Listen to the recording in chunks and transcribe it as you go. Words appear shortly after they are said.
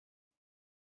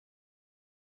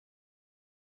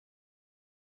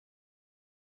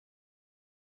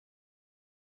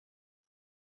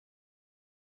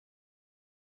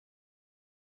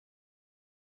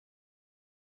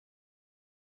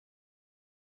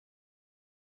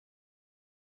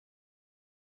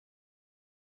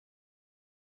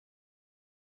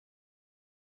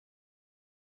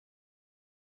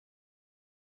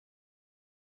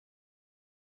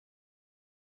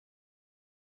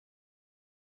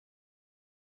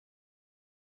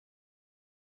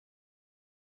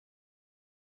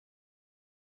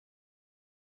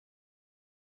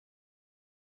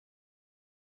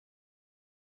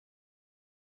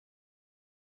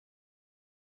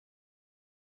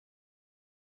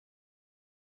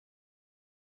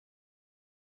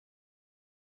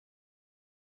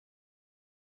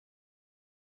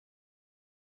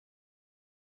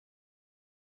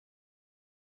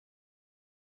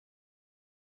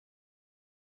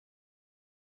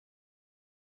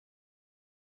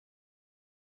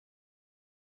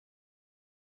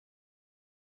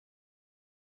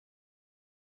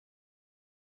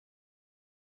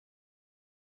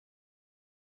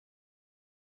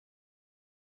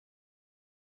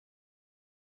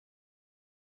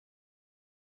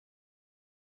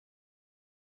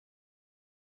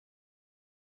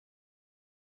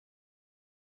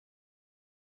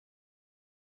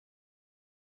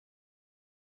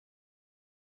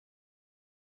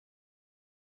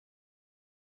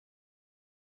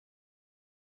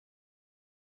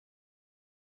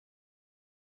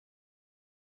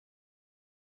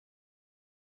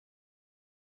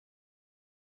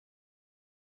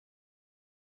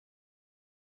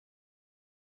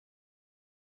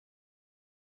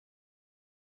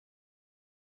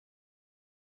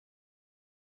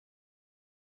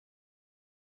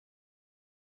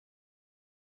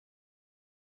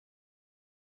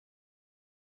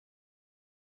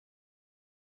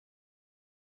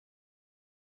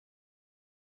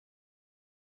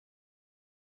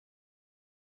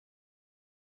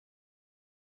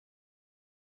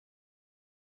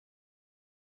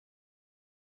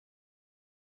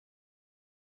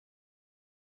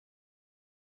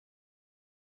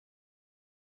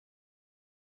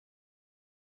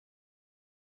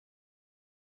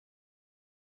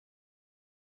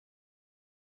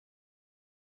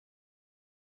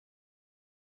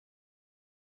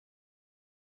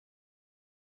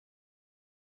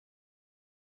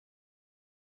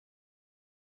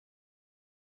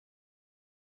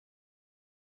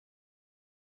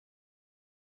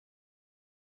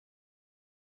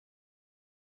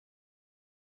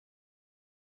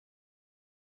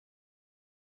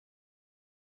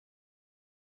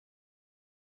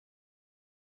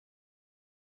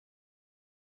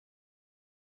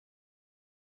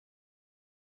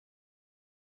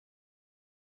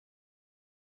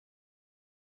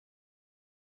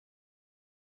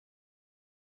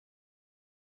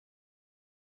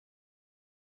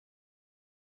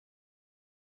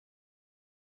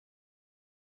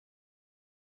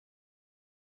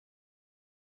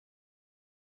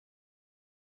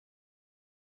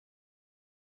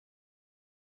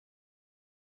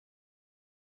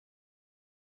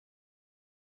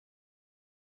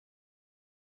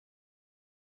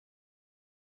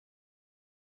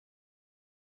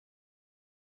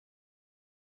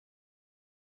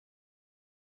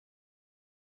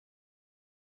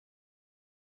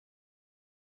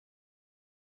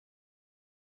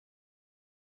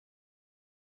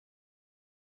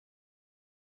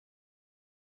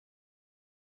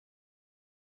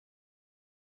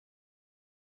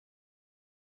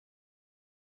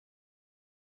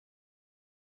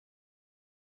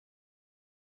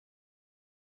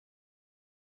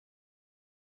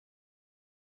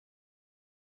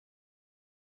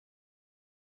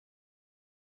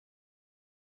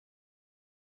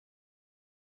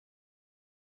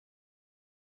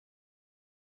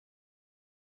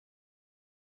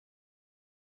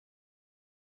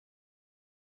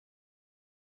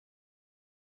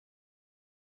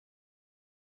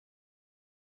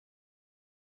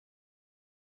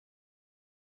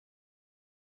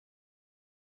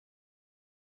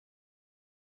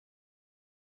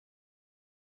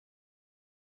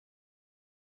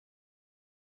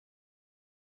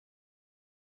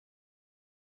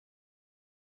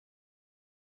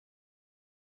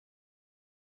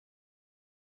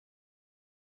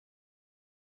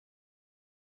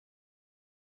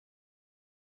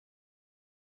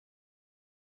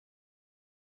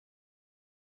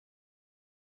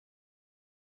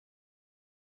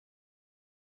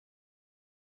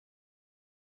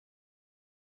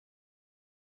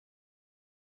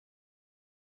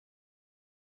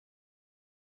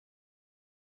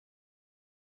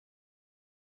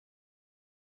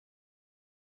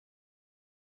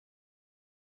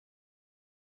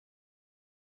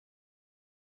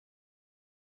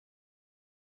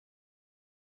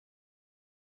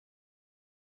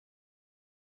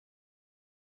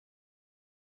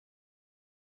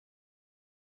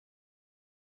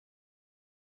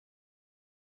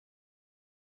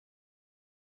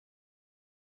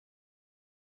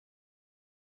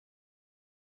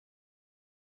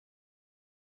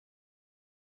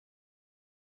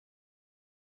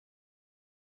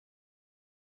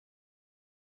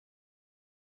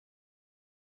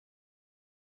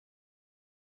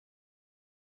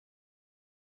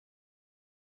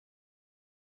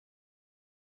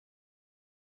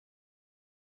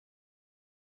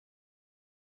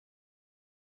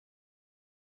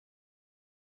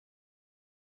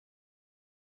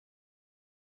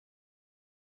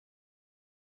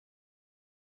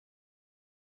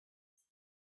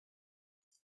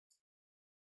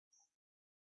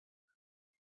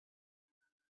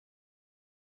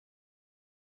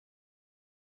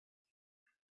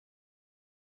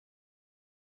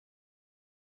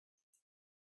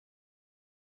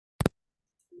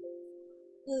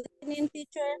Good evening,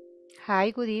 teacher.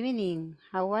 Hi, good evening.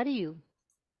 How are you?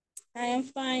 I am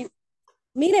fine.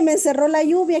 Mire, me encerró la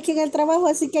lluvia aquí en el trabajo,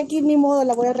 así que aquí ni modo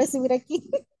la voy a recibir aquí.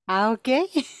 Ah, ok.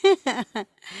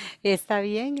 Está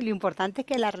bien. Lo importante es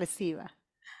que la reciba.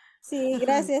 Sí,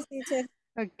 gracias, teacher.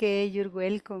 Ok, you're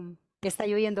welcome. Está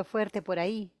lloviendo fuerte por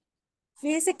ahí.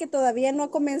 Fíjese que todavía no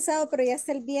ha comenzado, pero ya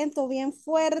está el viento bien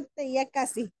fuerte y ya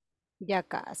casi. Ya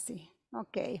casi.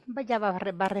 Ok. Ya va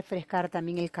a refrescar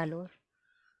también el calor.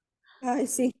 Ay,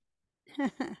 sí.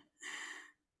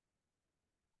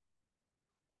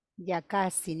 Ya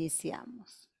casi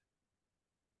iniciamos.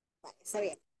 Está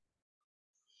bien.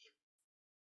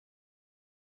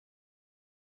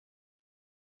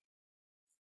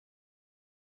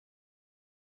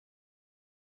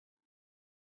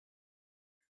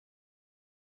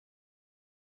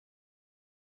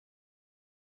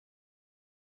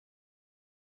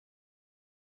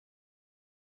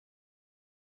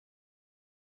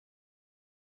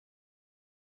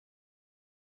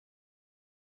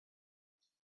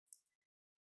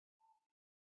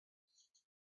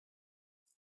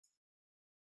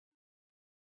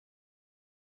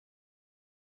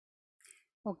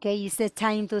 Okay, it's the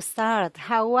time to start.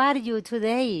 How are you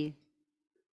today?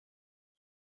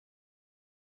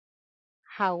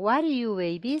 How are you,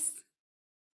 babies?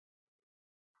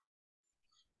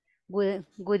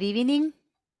 Good evening.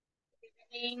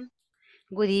 Evening.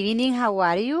 Good evening. How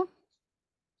are you?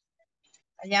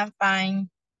 I am fine.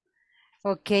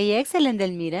 Okay, excellent,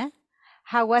 Delmira.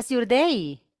 How was your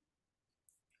day?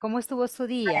 ¿Cómo estuvo su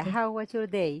día? Fine. How was your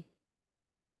day?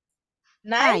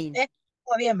 Nice. Fine.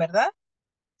 Todo bien, ¿verdad?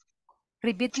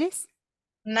 Repeat, please.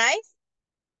 Nice.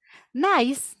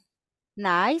 Nice.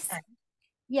 Nice. Nice.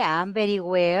 Yeah, very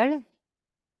well.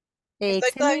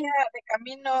 Estoy todavía Excellent. de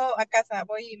camino a casa.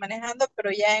 Voy manejando,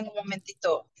 pero ya en un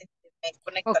momentito me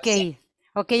conecto al 100. Okay.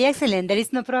 Okay, excellent. There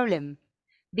is no problem.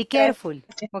 Be Gracias. careful.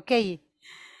 Okay.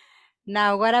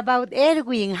 Now, what about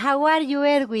Erwin? How are you,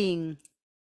 Erwin?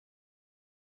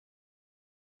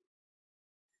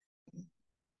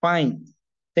 Fine,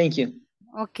 thank you.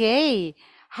 Okay.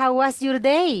 How was your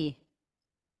day?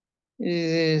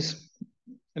 It's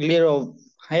a little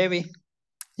heavy,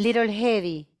 Little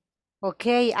heavy.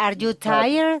 Okay. Are you but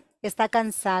tired? ¿Está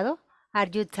cansado? Are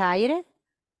you tired?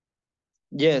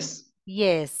 yes,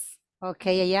 Yes.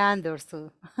 Okay, I understood.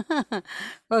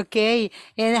 Okay.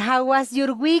 And how was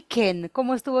your weekend?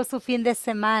 ¿Cómo estuvo su fin de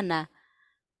semana?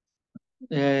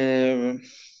 uh,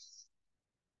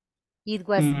 It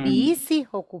was mm, busy,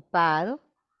 ocupado.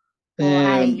 Or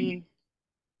um,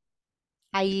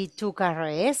 I took a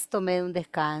rest, tomé un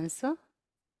descanso.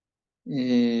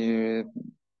 eh,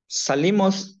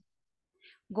 salimos,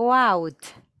 Go out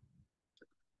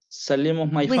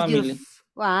salimos my with your,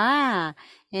 family.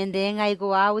 and then I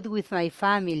go out with my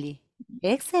family.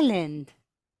 Excellent.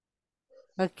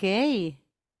 Okay.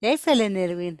 Excellent,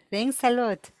 Erwin. Thanks a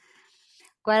lot.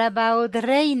 What about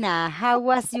Reina? How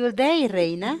was your day,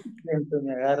 Reina? Siempre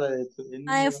me agarra de tu I am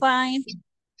enemigo. fine.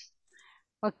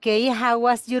 Okay, how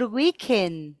was your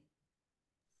weekend?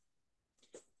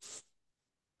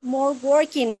 More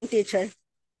working, teacher.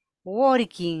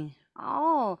 Working.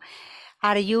 Oh,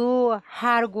 are you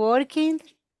hardworking?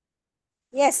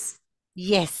 Yes.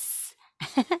 Yes.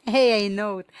 Hey, I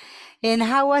know. And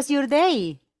how was your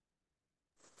day?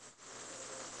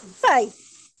 Fine.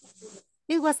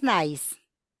 It was nice.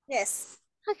 Yes.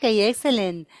 Okay,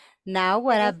 excellent. Now,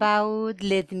 what about,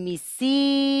 let me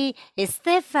see,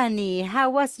 Stephanie? How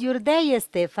was your day,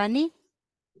 Stephanie?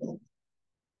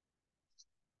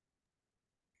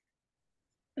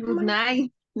 Good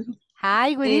night.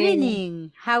 Hi, good Eh,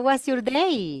 evening. How was your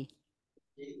day?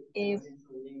 eh,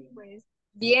 pues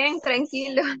bien,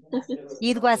 tranquilo.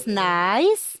 It was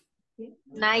nice.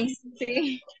 Nice,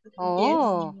 sí. Yes.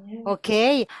 Oh,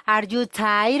 okay. Are you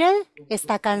tired?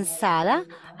 ¿Está cansada?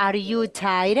 Are you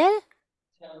tired?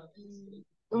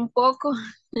 Un poco.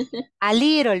 A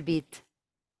little bit.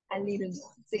 A little.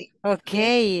 Sí. Yes.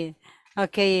 Okay.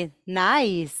 Okay,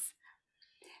 nice.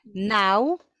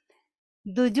 Now,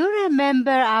 do you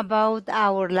remember about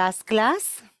our last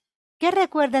class? ¿Qué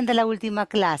recuerdan de la última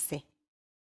clase?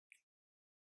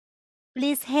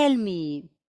 Please help me.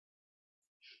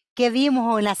 ¿Qué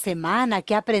vimos en la semana?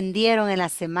 ¿Qué aprendieron en la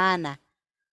semana?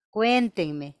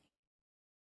 Cuéntenme.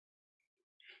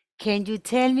 Can you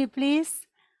tell me, please,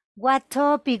 what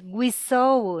topic we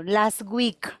saw last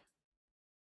week?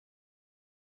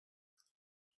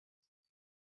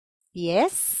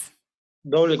 Yes?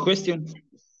 Doble question.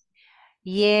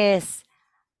 Yes.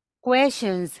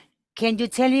 Questions. Can you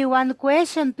tell me one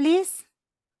question, please?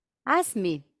 Ask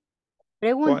me. What?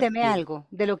 Pregúnteme algo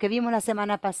de lo que vimos la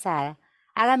semana pasada.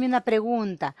 Hágame una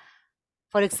pregunta.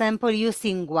 For example,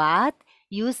 using what,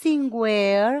 using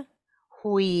where,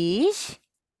 which,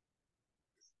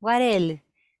 what else?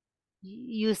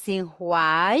 Using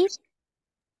why.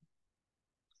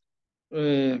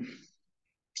 A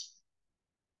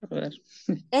ver.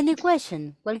 Any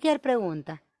question, cualquier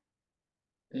pregunta.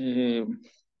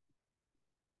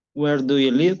 Where do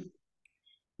you live?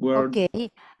 Where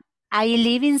Okay, I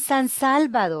live in San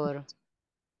Salvador.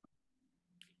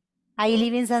 I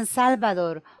live in San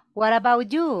Salvador. What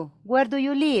about you? Where do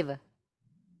you live?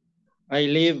 I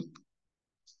live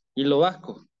in Lo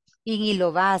Vasco. In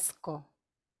Hilo Vasco.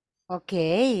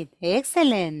 Okay,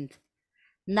 excellent.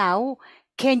 Now,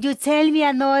 can you tell me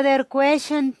another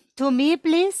question to me,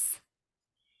 please?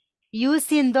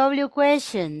 Using W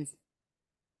questions.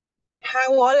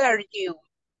 How old are you?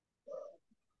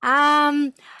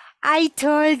 I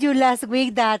told you last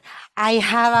week that I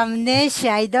have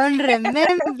amnesia. I don't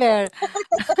remember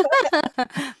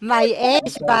my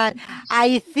age, but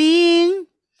I think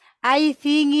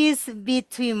it's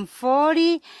between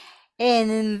 40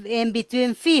 and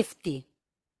between 50.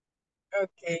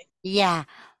 Okay. Yeah,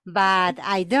 but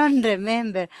I don't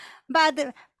remember.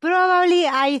 But probably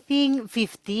I think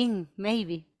 15,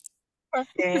 maybe.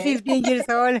 Okay. 15 years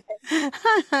old.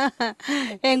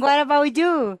 And what about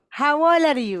you? How old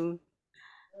are you?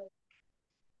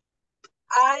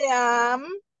 I am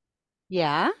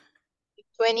Yeah,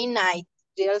 29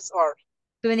 years old.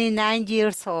 29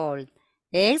 years old.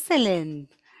 Excellent.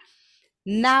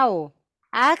 Now,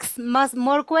 ask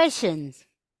more questions.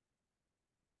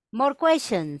 More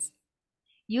questions.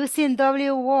 Using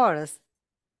W words.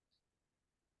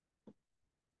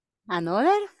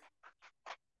 Another?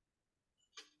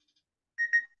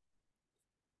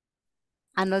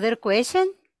 Another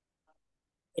question?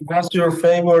 What's your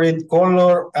favorite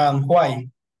color and why?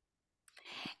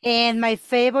 And my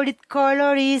favorite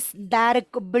color is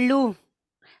dark blue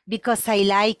because I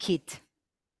like it.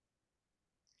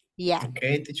 Yeah.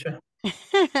 Okay, teacher.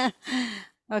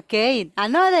 Okay,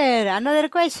 another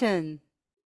question.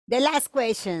 The last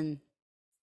question.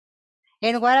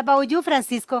 And what about you,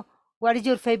 Francisco? What is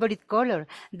your favorite color?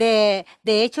 The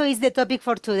hecho is the topic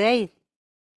for today.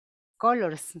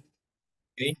 Colors.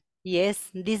 Okay. Yes,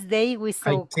 this day we I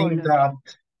saw think color. that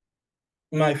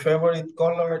my favorite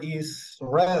color is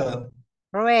red.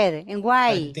 Red. And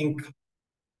why? I think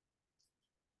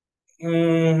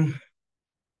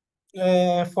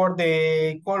for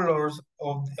the colors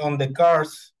on the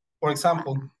cars, for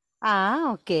example.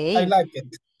 Ah, okay. I like it.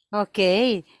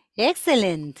 Okay,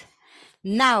 excellent.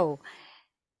 Now,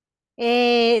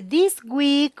 this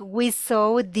week we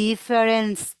saw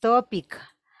different topics.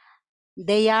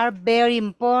 They are very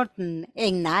important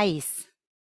and nice.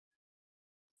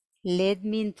 Let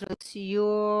me introduce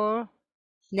your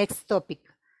next topic.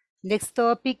 Next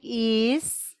topic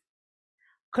is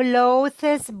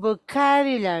clothes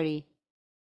vocabulary.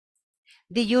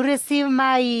 Did you receive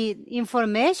my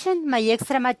information, my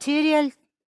extra material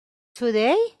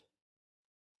today?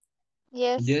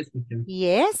 Yes. Yes, teacher.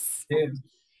 Yes.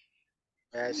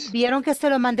 Yes. Vieron que se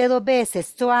lo mandé 2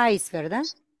 veces, twice, ¿verdad?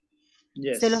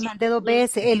 Se los Yes. mandé 2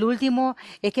 veces. El último,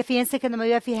 es que fíjense que no me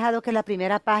había fijado que la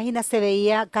primera página se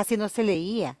veía, casi no se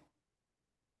leía.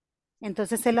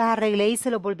 Entonces se los arreglé y se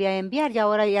los volví a enviar y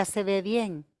ahora ya se ve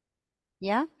bien.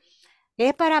 ¿Ya?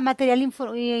 Es para material,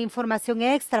 información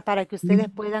extra para que ustedes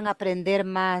puedan aprender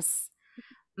más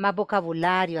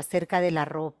vocabulario acerca de la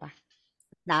ropa.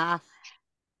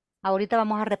 Ahorita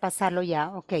vamos a repasarlo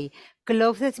ya. Ok.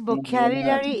 Clothes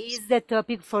vocabulary is the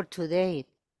topic for today.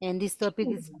 And this topic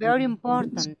is very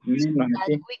important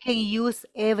that we can use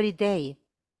every day.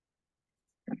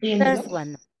 First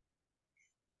one.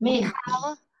 We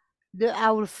have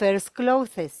our first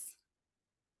clothes.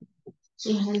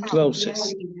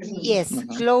 Closes. Yes,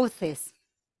 clothes.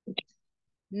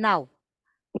 Now,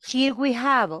 here we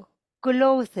have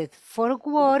clothes for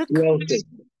work Closes.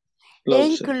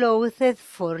 and Closes. clothes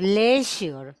for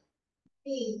leisure.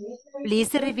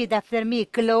 Please repeat after me.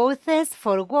 Clothes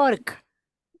for work.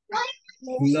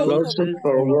 Closes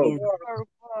for work.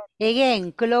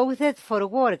 Again, clothes for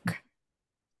work.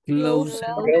 Close.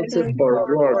 Closes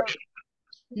for work.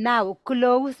 Now,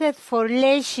 clothes for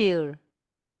leisure.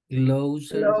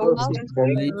 Closer. Closes for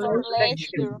Leisure.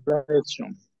 leisure.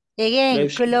 Again,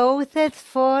 Leisure. clothes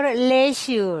for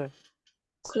leisure.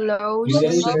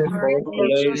 Clothes for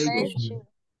leisure.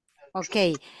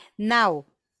 Okay, now,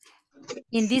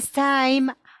 in this time,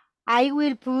 I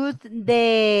will put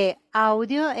the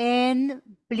audio and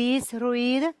please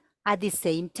read at the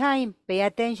same time. Pay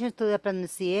attention to the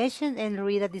pronunciation and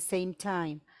read at the same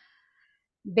time.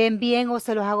 ¿Ven bien o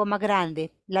se los hago más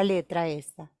grande la letra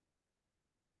esta?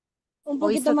 Un Oh,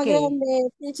 it's poquito más okay. grande,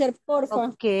 teacher, porfa.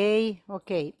 Okay,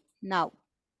 okay. Now.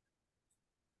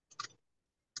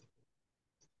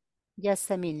 Just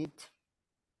a minute.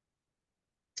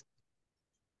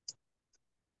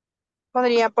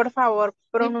 ¿Podría, por favor,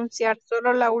 pronunciar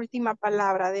solo la última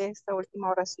palabra de esta última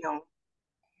oración?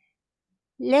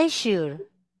 Leisure.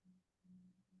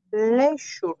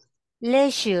 Leisure.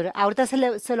 Leisure. Ahorita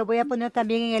se lo voy a poner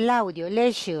también en el audio.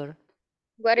 Leisure.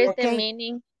 What is the Okay.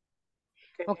 meaning?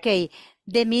 Okay.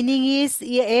 The meaning is,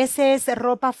 y ese es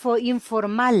ropa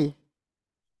informal.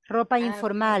 Ropa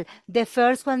informal. The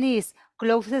first one is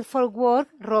clothes for work,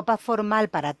 ropa formal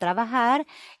para trabajar.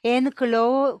 And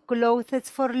clothes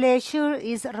for leisure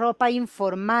is ropa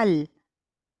informal.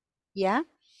 ¿Ya?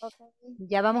 Okay.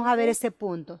 Ya vamos a ver ese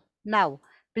punto. Now,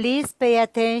 please pay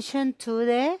attention to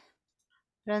the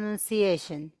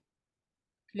pronunciation.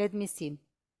 Let me see.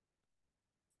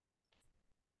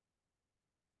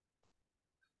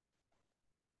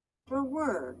 For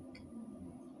work.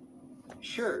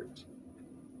 Shirt.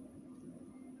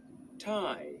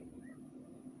 Tie.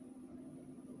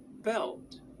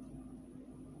 Belt.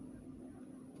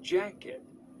 Jacket.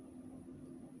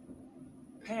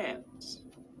 Pants.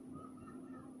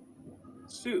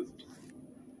 Suit.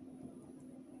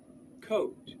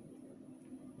 Coat.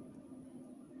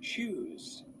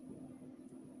 Shoes.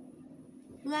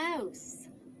 Blouse.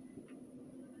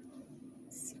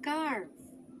 Scarf.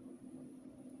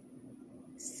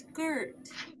 Skirt.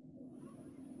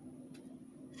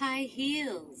 High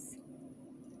heels.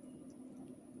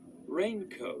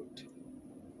 Raincoat.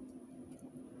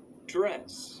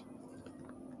 Dress.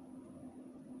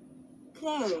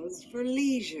 Clothes for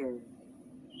leisure.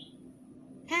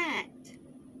 Hat.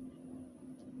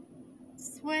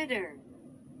 Sweater.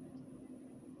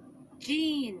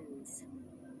 Jeans.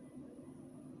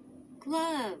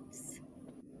 Gloves.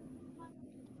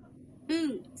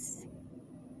 Boots.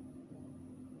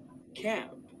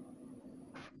 Cap.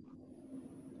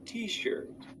 T-shirt.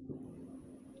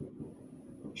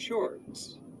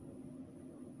 Shorts.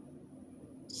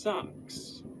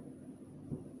 Socks.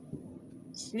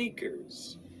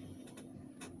 Sneakers.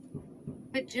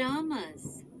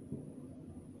 Pajamas.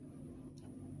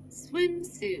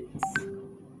 Swimsuits.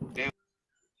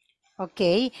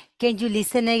 Okay. Can you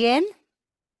listen again?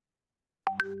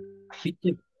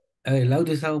 El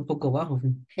audio estaba un poco bajo. Sí.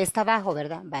 Está bajo,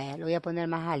 ¿verdad? Vaya, lo voy a poner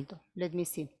más alto. Let me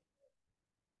see.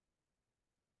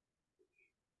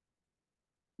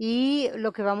 Y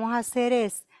lo que vamos a hacer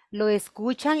es, lo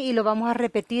escuchan y lo vamos a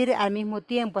repetir al mismo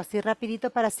tiempo, así rapidito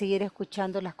para seguir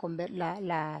escuchando las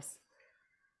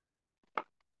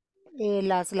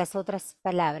otras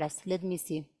palabras. Let me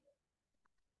see.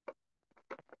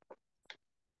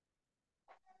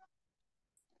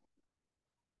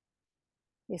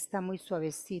 Está muy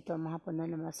suavecito, vamos a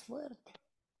ponerlo más fuerte.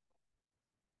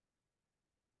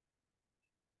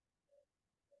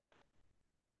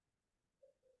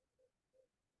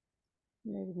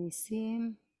 Let me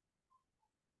see.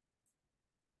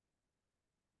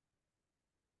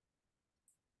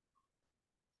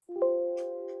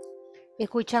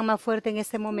 ¿Escuchan más fuerte en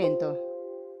este momento?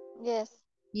 Yes.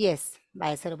 Yes.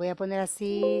 Vale, se lo voy a poner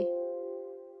así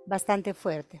bastante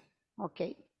fuerte. Ok.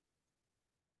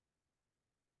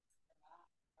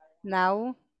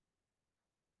 Now,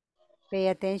 pay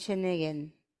attention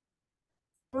again.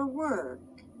 For work.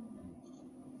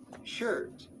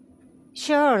 Shirt.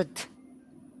 Shirt,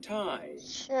 Tie.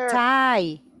 Shirt.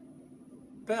 tie,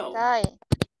 Belt. Tie.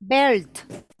 belt,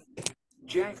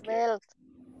 Jacket. Belt.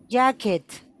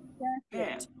 jacket,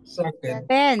 Pants. Socket.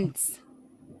 pants,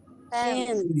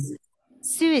 Pants.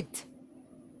 suit,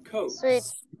 Coat. Sweet.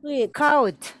 Sweet.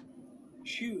 coat,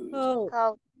 Shoes. Coat.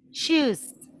 Coat.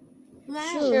 shoes,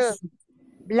 Shoes.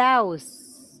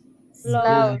 blouse.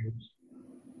 Blouse.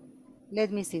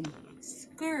 Let me see.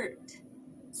 Skirt.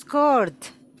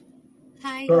 Skirt,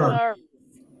 High Skirt. Skirt.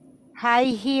 high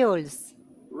heels,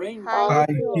 raincoat. High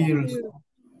High heels.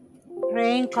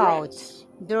 raincoat,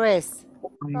 dress.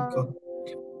 Raincoat.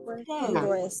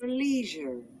 Dress. For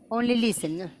leisure. Only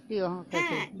listen. No, digo,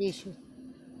 okay, leisure.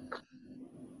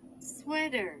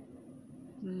 Sweater.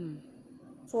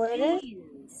 Sweater.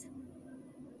 Jeans.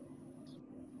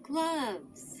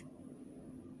 Gloves.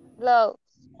 Gloves.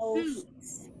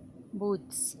 Boots.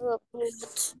 Boots,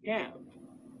 Boots. Cap.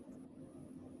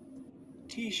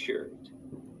 T-shirt.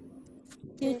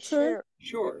 T-shirt.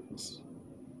 Shorts.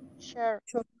 Shirt.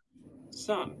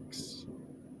 Socks.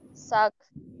 Sock.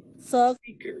 Sock.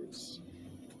 Sneakers.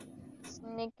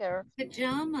 Sneaker.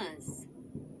 Pajamas.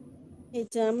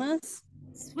 Pajamas.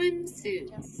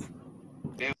 Swimsuits.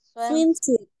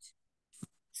 Swimsuit.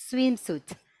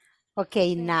 swimsuit.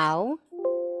 Okay, now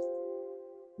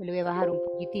Le voy a bajar un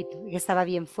poquitito, que estaba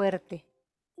bien fuerte.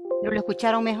 Pero lo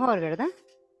escucharon mejor, ¿verdad?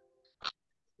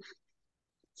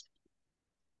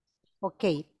 Ok.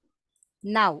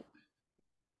 Now,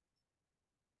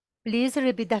 please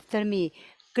repeat after me.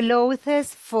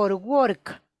 Clothes for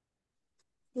work.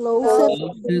 Clothes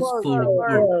Clothes for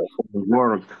work.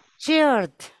 Work.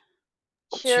 Shirt.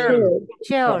 Shirt.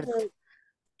 Shirt.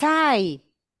 Tie.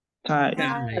 Tie.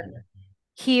 Tie.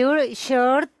 Here,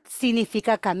 shirt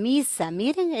significa camisa.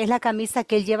 Miren, es la camisa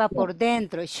que él lleva por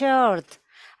dentro. Shirt.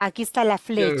 Aquí está la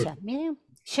flecha. Miren,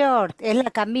 shirt es la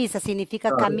camisa,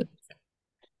 significa camisa.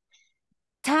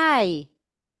 Tie.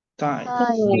 Tie.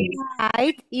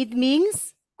 Tie, it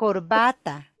means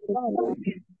corbata.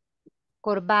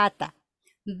 Corbata.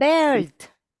 Belt.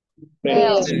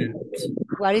 Belt.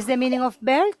 What is the meaning of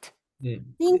belt?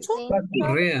 Pincho.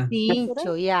 Correa.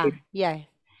 Cincho, yeah.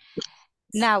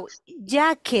 Now,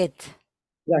 jacket.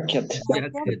 Jacket.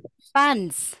 Jacket.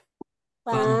 Pants.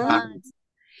 Pants.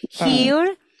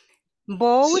 Here,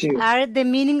 both Suit. are the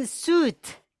meaning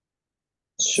suit.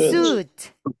 Suit.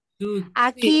 Suit. Suit.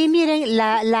 Aquí miren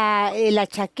la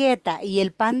chaqueta y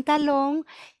el pantalón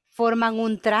forman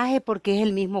un traje porque es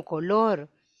el mismo color.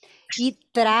 Y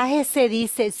traje se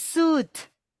dice suit.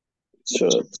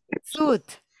 Suit. Suit.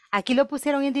 Aquí lo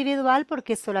pusieron individual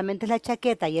porque solamente es la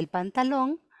chaqueta y el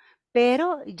pantalón,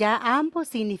 pero ya ambos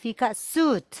significa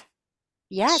suit.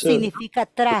 Ya Suit. significa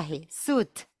traje,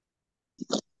 suit.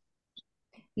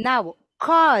 Now,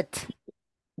 coat.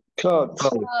 Coat.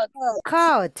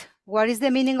 Coat. What is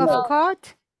the meaning of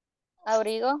coat?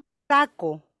 Abrigo.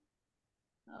 Saco.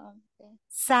 Okay.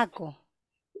 Saco.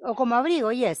 O como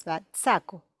abrigo, yes, but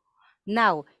saco.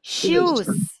 Now, shoes.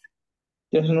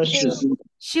 Yes, no shoes.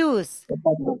 Shoes.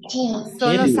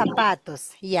 Son los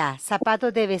zapatos. Ya,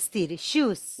 zapatos de vestir.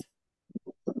 Shoes.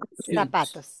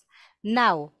 Zapatos.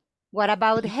 Now, what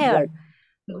about hair?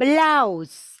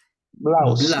 Blouse.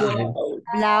 Blouse.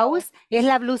 Blouse es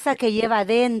la blusa que lleva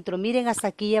adentro. Miren, hasta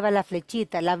aquí lleva la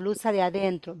flechita, la blusa de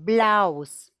adentro.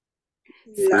 Blouse.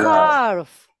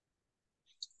 Scarf.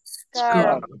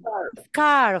 Scarf.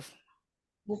 Scarf.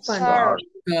 Scarf.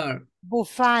 Scarf.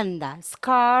 Bufanda.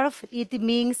 Scarf, it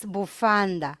means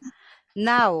bufanda.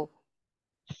 Now,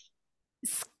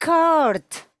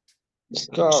 skirt.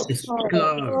 Scarf.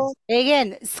 Scarf.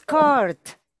 Again,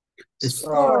 skirt.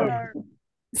 Scarf.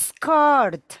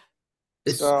 Skirt.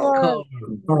 Scarf.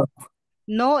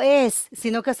 No es,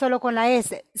 sino que solo con la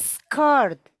S.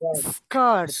 Skirt.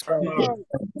 Skirt.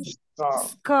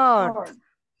 Skirt.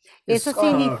 Eso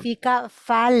significa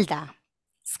falda.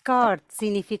 Skirt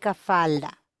significa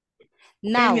falda.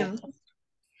 Now,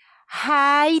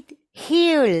 high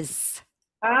heels.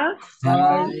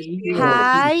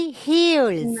 High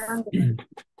heels.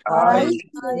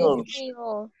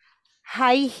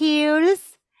 High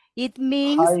heels, it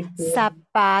means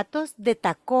zapatos de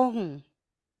tacón.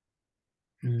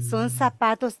 Son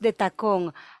zapatos de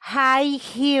tacón. High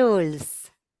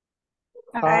heels.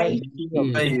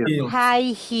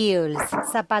 High heels,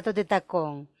 zapatos de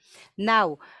tacón.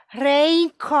 Now,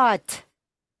 raincoat.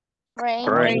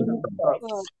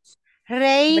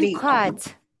 Raincoat.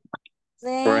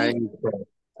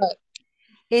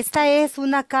 Esta es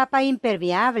una capa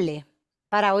impermeable.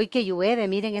 Para hoy que llueve,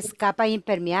 miren, es capa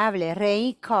impermeable.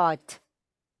 Raincoat.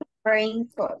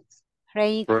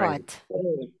 Raincoat.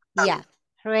 Yeah,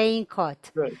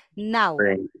 raincoat. Now,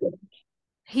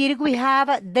 here we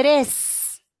have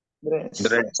dress.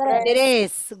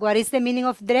 Dress. What is the meaning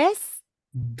of dress?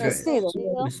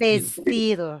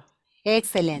 Vestido.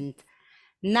 Excellent.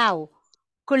 Now,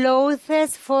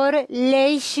 clothes for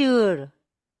leisure.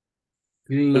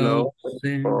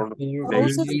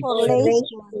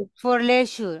 For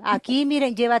leisure. Aquí,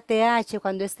 miren, lleva TH.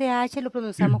 Cuando es TH lo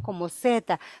pronunciamos como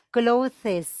Z.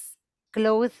 Clothes.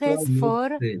 Clothes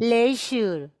for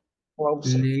leisure.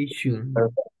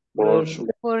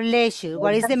 For leisure.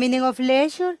 What is the meaning of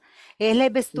leisure? Es el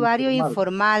vestuario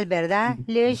informal, ¿verdad?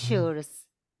 Leisures.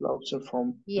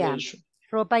 Yeah.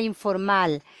 Ropa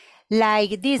informal.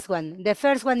 Like this one. The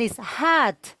first one is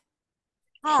hat.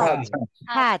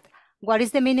 Hat. What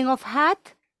is the meaning of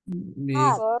hat?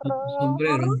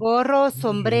 Gorro,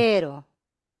 sombrero.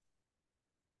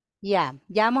 Ya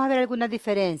vamos a ver algunas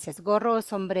diferencias. Gorro o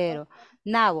sombrero.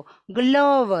 Now,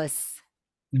 gloves.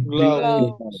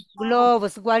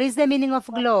 Gloves. What is the meaning of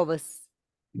gloves?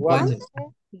 Guantes.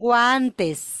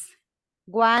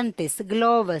 Guantes.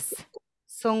 Gloves.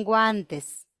 Son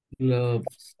guantes.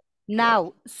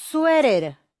 Now,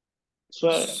 sweater.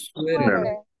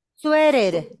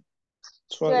 Sweater.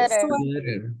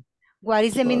 What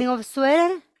is the meaning of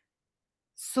sweater?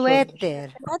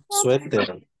 Sweater.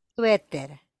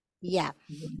 Sweater. Yeah.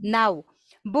 Now,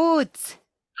 Boots.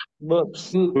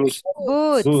 Boots. Boots.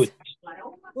 Boots.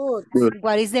 Boot. Good.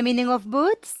 What is the meaning of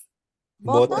boots?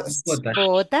 Botas. Botas.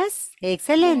 Botas.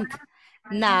 Excellent.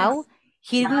 Now,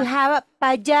 here we have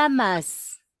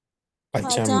pajamas.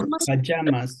 Pajama.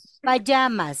 Pajamas.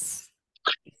 Pajamas.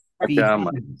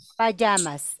 Pajamas.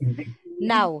 Pajamas.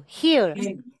 Now, here,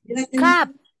 cap.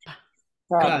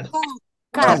 Cat.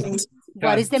 Cap. Cat.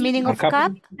 What is the meaning of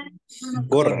cap?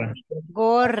 Gorra.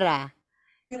 Gorra.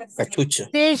 Cachucha.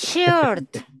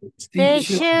 T-shirt.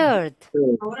 T-shirt.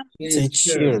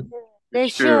 T-shirt.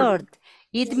 T-shirt.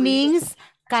 It means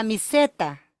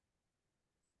camiseta.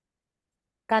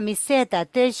 Camiseta.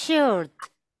 T-shirt.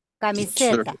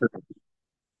 Camiseta.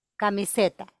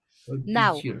 Camiseta.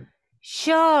 Now,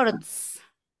 shorts.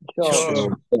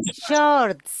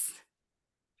 Shorts.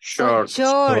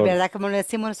 Short, ¿verdad? Como lo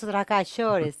decimos nosotros acá,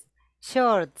 shorts.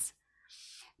 Shorts.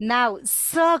 Now,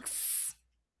 socks.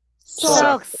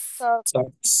 Socks.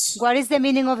 Socks. What is the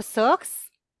meaning of socks?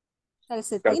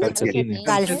 Calcetines.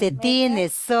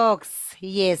 Calcetines, socks.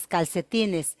 Yes,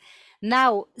 calcetines.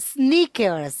 Now,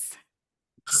 sneakers.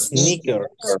 Sneakers.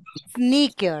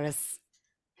 Sneakers.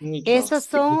 Esos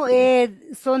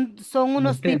son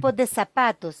unos tipos de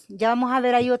zapatos. Ya vamos a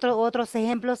ver ahí otros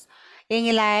ejemplos en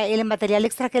el material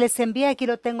extra que les envié. Aquí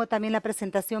lo tengo también la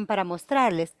presentación para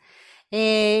mostrarles.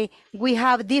 We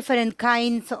have different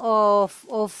kinds of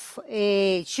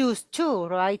shoes too,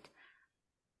 right?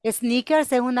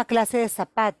 Sneakers es una clase de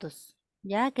zapatos,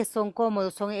 ¿ya? Que son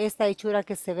cómodos, son esta hechura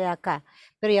que se ve acá.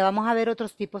 Pero ya vamos a ver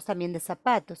otros tipos también de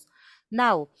zapatos.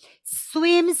 Now,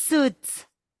 swimsuits.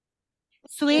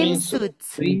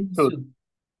 Swimsuits.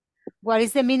 What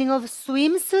is the meaning of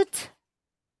swimsuit?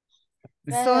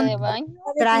 Son de baño.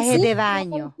 trajes de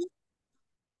baño.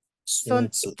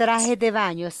 Son Swimsuit. trajes de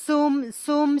baño.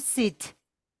 Swimsuit.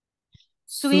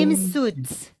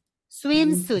 Swimsuits.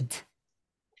 Swimsuit.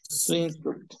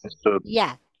 Swimsuit.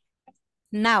 Yeah.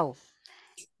 Now,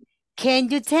 can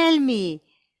you tell me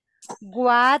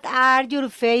what are your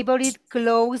favorite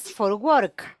clothes for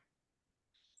work?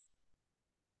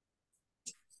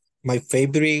 My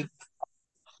favorite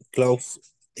cloth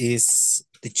is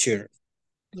the shirt.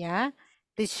 Yeah,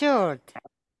 the shirt.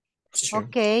 Shirt.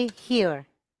 Okay, here.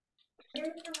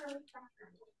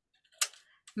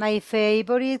 My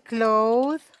favorite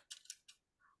clothes,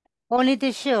 only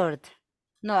the shirt.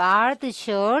 No, are the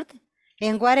shirt.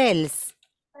 And what else?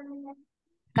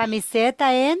 Camiseta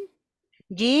and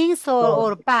jeans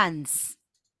or pants?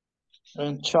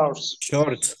 And shorts.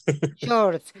 Short.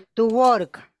 Shorts, to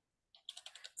work.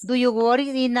 Do you work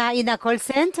in a call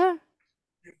center?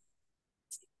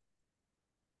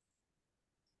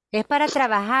 Es para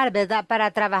trabajar, ¿verdad? Para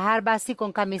trabajar va así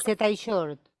con camiseta y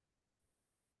short.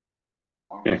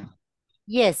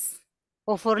 Yes.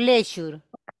 O for leisure.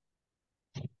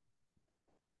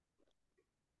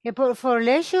 For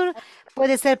leisure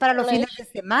puede ser para los fines de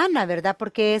semana, ¿verdad?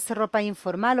 Porque es ropa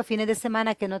informal. Los fines de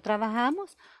semana que no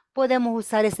trabajamos, podemos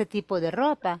usar ese tipo de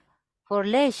ropa. For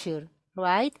leisure,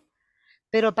 right?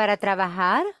 Pero para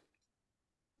trabajar.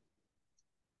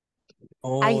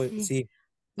 Oh, I sí.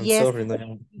 I'm yes. sorry, no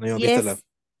había visto Yes.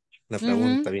 la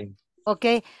pregunta bien.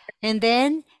 Okay, and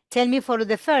then tell me for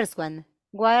the first one.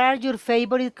 What are your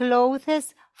favorite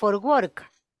clothes for work?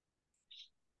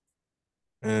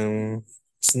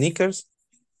 Sneakers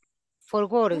For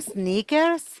work,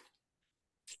 sneakers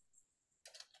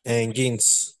and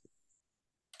jeans.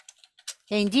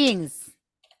 and jeans.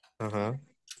 Uh-huh.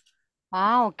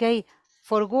 Ah, okay.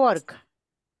 For work.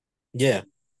 Yeah.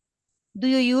 Do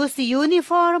you use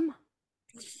uniform?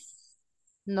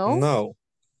 No? No.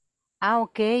 Ah,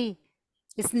 okay.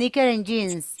 Sneaker and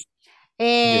jeans.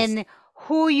 And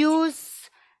who use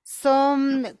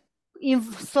some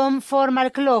formal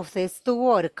clothes to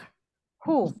work?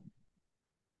 Who?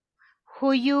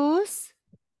 Who use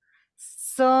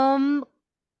some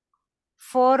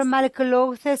formal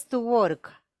clothes to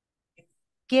work?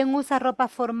 ¿Quién usa ropa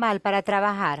formal para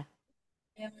trabajar?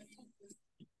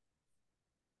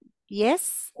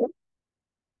 Yes.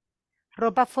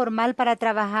 ¿Ropa formal para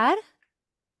trabajar?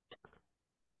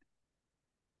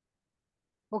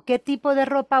 ¿O qué tipo de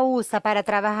ropa usa para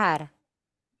trabajar?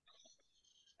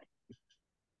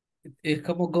 Es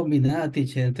como combinada,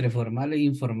 teacher, entre formal e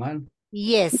informal.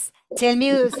 Yes. Tell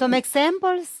me some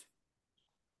examples.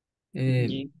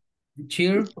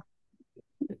 Shirt,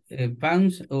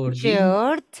 pants or jeans.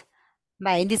 Shirt.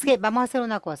 Vamos a hacer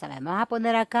una cosa. Vamos a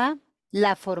poner acá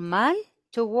la formal,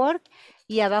 to work,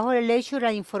 y abajo el leisure,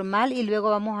 la informal, y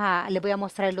luego les voy a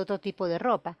mostrar el otro tipo de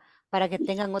ropa para que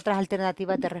tengan otras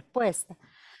alternativas de respuesta.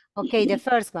 Okay, the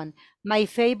first one. My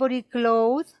favorite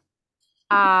clothes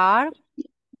are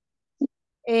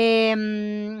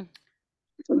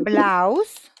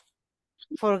Blouse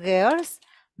for girls.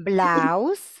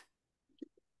 Blouse.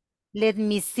 Let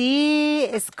me see.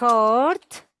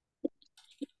 Skirt.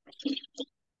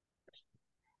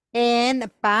 And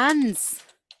pants.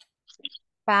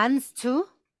 Pants too.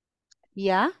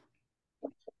 Yeah.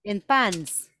 And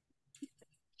pants.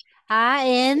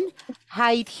 And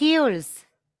high heels.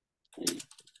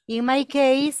 In my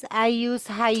case, I use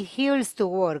high heels to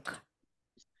work.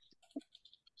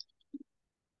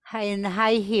 And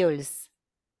high heels.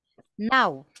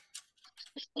 Now.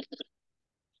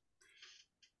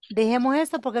 Dejemos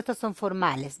esto porque estos son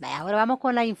formales. Ahora vamos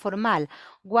con la informal.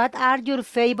 What are your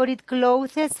favorite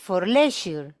clothes for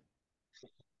leisure?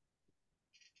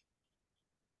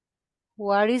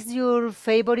 What is your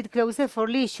favorite clothes for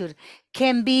leisure?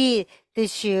 Can be the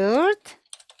shirt.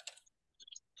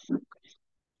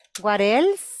 What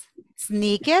else?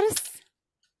 Sneakers.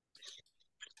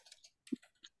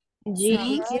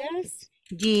 Jeans. Sneakers.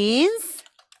 Jeans.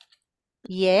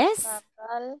 Yes.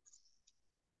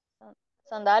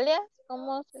 Sandalias,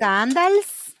 ¿cómo se dice?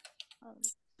 Sandals.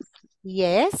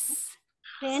 Yes.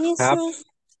 Tennis. Cap.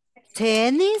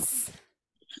 Tennis.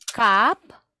 Cap.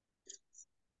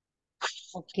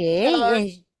 Okay.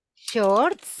 And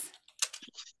shorts.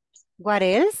 What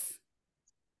else?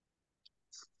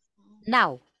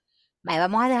 Now.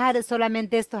 Vamos a dejar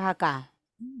solamente estos acá.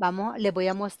 Vamos, les voy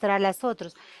a mostrar las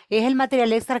otros. Es el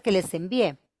material extra que les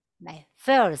envié.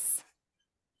 First.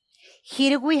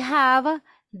 Here we have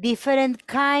different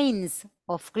kinds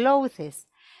of clothes.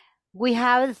 We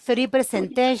have 3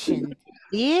 presentations.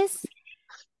 This,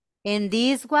 and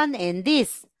this one, and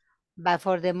this. But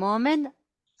for the moment,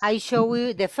 I show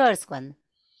you the first one.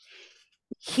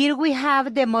 Here we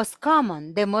have the most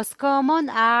common. The most common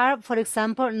are, for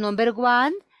example, number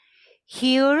 1.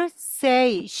 Here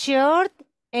say short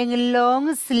and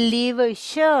long sleeve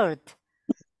shirt.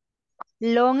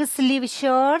 Long sleeve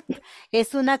shirt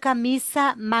es una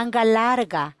camisa manga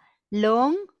larga.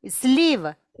 Long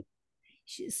sleeve.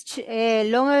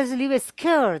 Long sleeve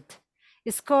skirt.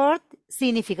 Skirt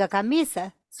significa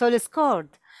camisa, solo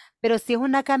skirt. Pero si es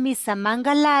una camisa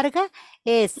manga larga,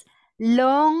 es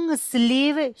long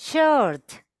sleeve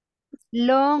shirt.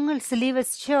 Long sleeve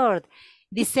shirt.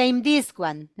 The same this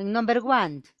one, number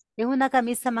 1. Es una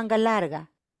camisa manga larga.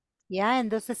 ¿Ya?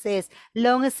 Entonces es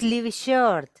long sleeve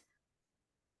shirt.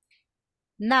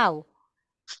 Now,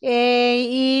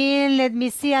 let me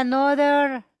see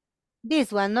another,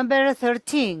 this one, number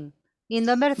 13. In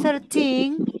number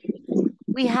 13,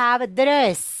 we have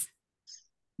dress.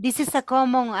 This is a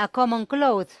common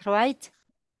cloth, right?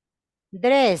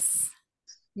 Dress.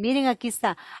 Miren, aquí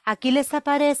está. Aquí les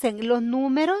aparecen los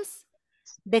números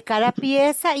de cada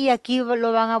pieza y aquí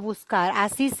lo van a buscar.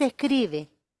 Así se escribe.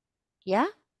 ¿Ya?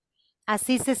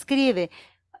 Así se escribe.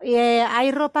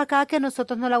 Hay ropa acá que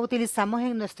nosotros no la utilizamos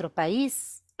en nuestro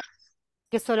país,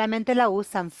 que solamente la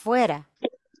usan fuera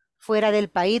del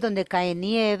país donde cae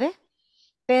nieve,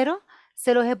 pero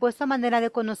se los he puesto a manera de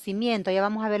conocimiento. Ya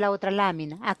vamos a ver la otra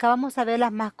lámina. Acá vamos a ver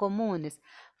las más comunes.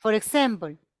 For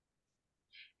example,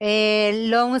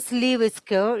 long sleeve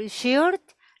shirt,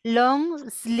 long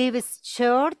sleeve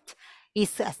shirt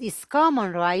is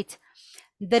common, right?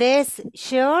 Dress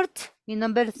shirt. In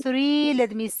number 3,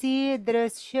 let me see,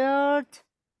 dress shirt.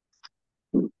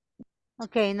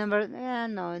 Okay,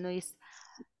 no, it's,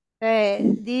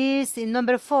 this in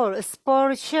number 4,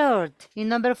 sport shirt. In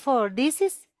number 4, this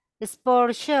is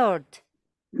sport shirt.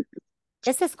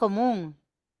 Ese es común.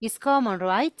 It's common,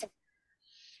 right?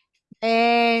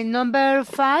 Number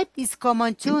 5 is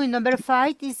common too. In number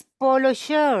 5 is polo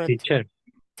shirt. Teacher.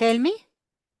 Tell me.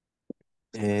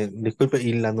 Disculpe,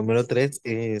 y la número 3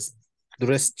 es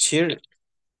dress shirt.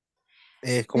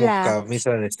 Es como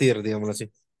camisa de vestir, digámoslo así.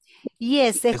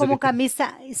 Yes, es como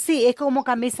camisa, sí, es como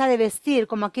camisa de vestir,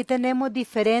 como aquí tenemos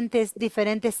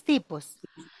diferentes tipos.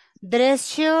 Dress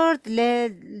shirt,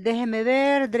 déjeme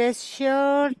ver, dress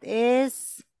shirt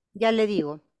es, ya le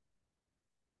digo.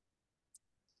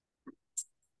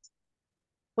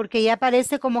 Porque ya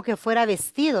parece como que fuera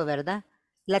vestido, ¿verdad?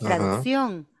 La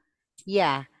traducción.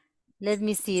 Yeah. Let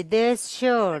me see, dress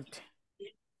shirt.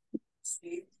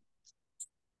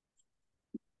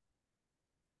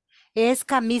 Es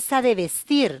camisa de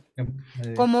vestir.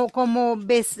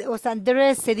 O sea,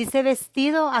 dress se dice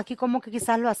vestido, aquí como que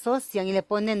quizás lo asocian y le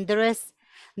ponen dress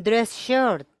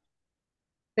shirt.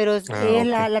 Pero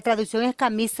la traducción es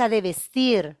camisa de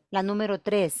vestir, la número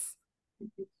 3.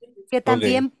 Que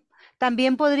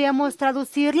también podríamos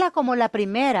traducirla como la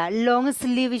primera, long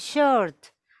sleeve shirt.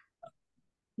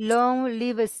 Long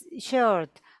sleeve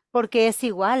shirt, porque es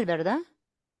igual, ¿verdad?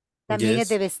 También es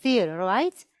de vestir,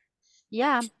 right?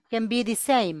 Yeah, can be the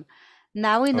same.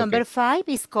 Now in number 5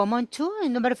 is common too.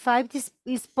 In number 5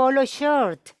 is polo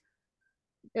shirt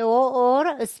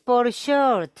or sport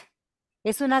shirt.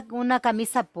 Es una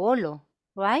camisa polo,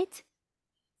 right?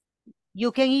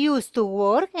 You can use to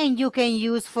work and you can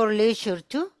use for leisure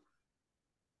too.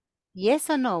 Yes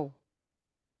or no?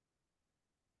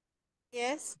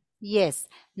 Yes. Yes.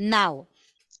 Now,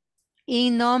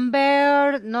 in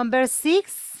number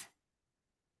 6,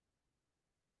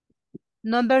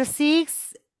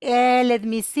 let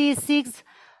me see, 6,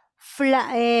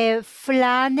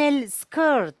 flannel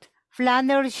skirt,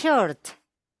 flannel shirt.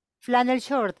 Flannel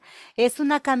shirt. Es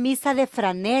una camisa de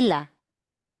franela.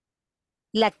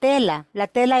 La tela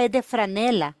es de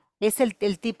franela. Es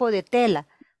el tipo de tela.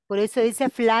 Por eso dice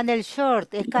flannel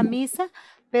shirt. Es camisa,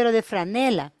 pero de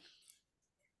franela.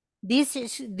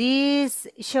 This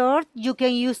shirt you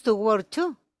can use to work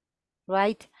too,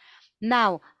 right?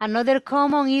 Now, another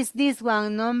common is this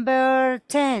one, number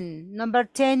 10. Number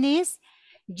 10 is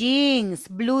jeans,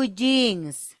 blue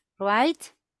jeans,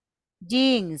 right?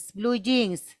 Jeans, blue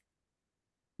jeans.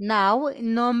 Now,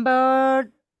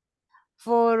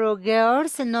 for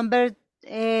girls, number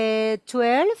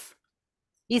 12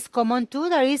 is common too.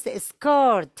 There is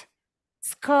skirt,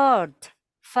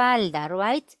 falda,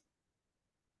 right?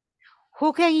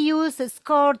 Who can use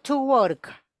skirt to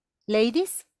work?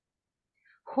 Ladies?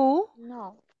 Who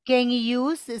No. can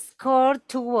use skirt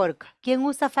to work? ¿Quién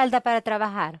usa falda para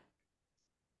trabajar?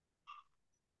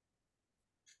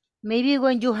 Maybe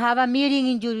when you have a meeting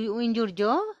in your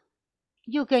job,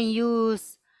 you can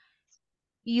use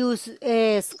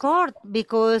a skirt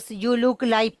because you look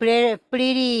like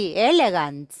pretty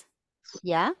elegant.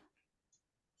 Yeah?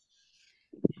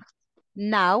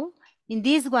 Now, in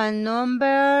this one,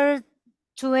 number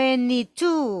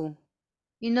 22.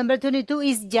 In number 22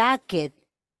 is jacket.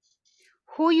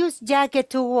 Who use jacket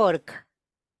to work?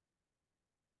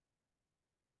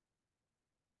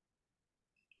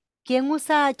 ¿Quién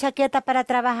usa chaqueta para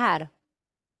trabajar?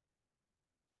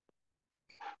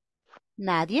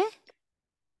 ¿Nadie?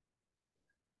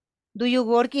 Do you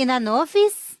work in an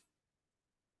office?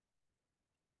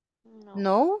 No.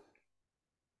 No?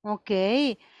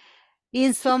 Okay.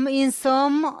 In some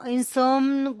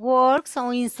works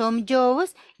or in some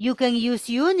jobs, you can use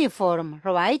uniform,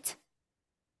 right?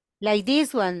 Like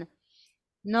this one,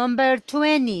 number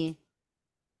 20.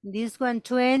 This one,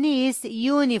 20, is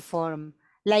uniform,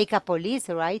 like a police,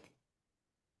 right?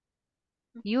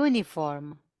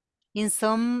 Uniform. In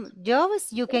some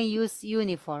jobs, you can use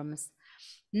uniforms.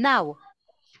 Now,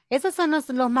 esos son los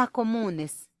más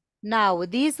comunes. Now,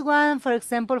 this one, for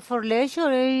example, for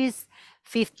leisure is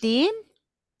 15.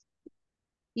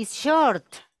 It's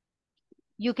short.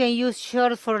 You can use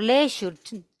short for leisure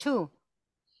too.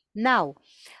 Now,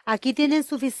 aquí tienen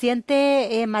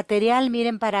suficiente material,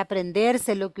 miren, para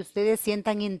aprenderse lo que ustedes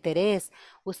sientan interés.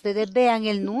 Ustedes vean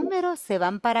el número, se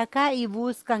van para acá y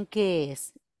buscan qué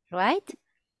es, right?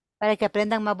 Para que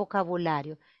aprendan más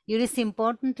vocabulario. It is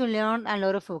important to learn a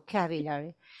lot of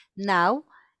vocabulary. Now,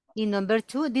 in number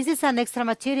 2, this is an extra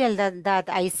material that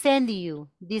I send you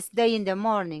this day in the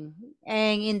morning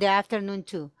and in the afternoon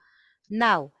too.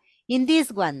 Now, in this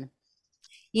one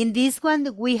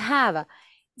we have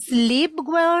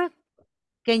sleepwear.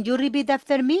 Can you repeat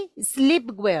after me?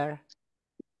 Sleepwear.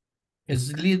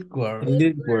 Sleepwear.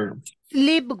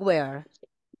 Sleepwear.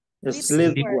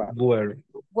 Sleepwear.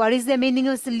 What is the meaning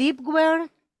of sleepwear?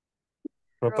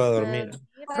 Ropa de dormir.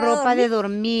 Ropa de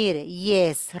dormir.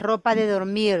 Yes, ropa de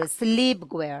dormir.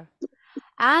 Sleepwear.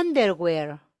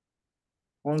 Underwear.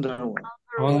 Underwear.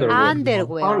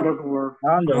 Underwear.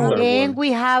 And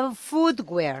we have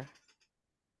footwear.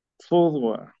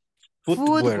 Footwear.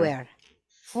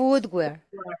 Footwear.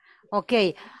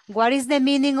 Okay, what is the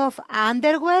meaning of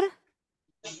underwear?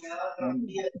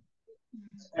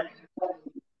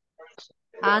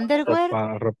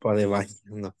 Underwear. Ropa de baño.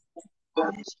 No.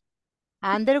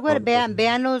 Underwear,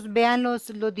 vean los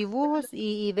dibujos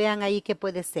y vean ahí qué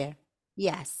puede ser.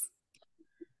 Yes.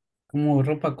 Como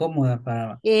ropa cómoda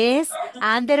para...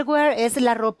 Underwear es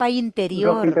la ropa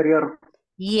interior.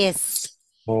 Yes.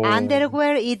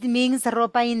 Underwear, it means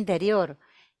ropa interior.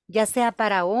 Ya sea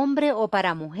para hombre o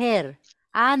para mujer.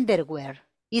 Underwear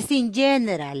is in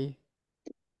general.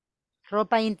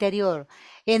 Ropa interior.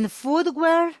 En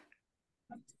footwear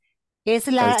es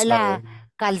la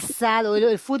calzado.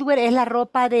 El footwear es la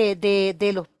ropa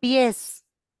de los pies.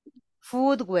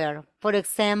 Footwear, por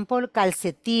ejemplo,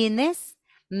 calcetines,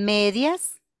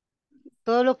 medias,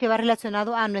 todo lo que va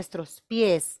relacionado a nuestros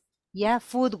pies. Yeah,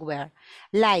 footwear.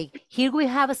 Like, here we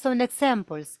have some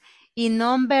examples. In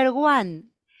number 1,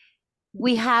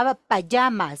 we have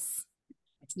pajamas.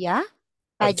 Yeah,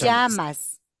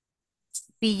 Pajamas.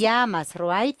 Pijamas,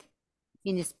 right?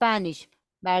 In Spanish,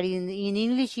 but in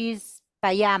English is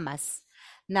pajamas.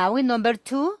 Now in number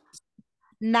 2,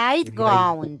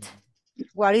 nightgown.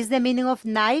 What is the meaning of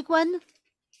nightgown?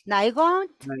 Nightgown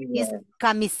is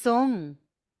camisón.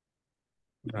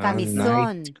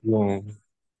 Camisón.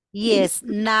 Yes,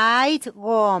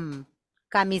 nightgown.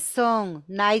 Camisón,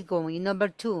 nightgown in number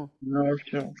 2.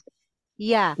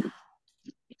 Yeah.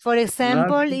 For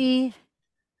example,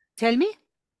 tell me.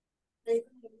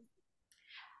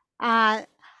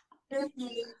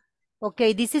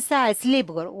 Okay, this is a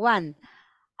sleepwear, one.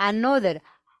 Another,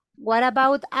 what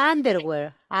about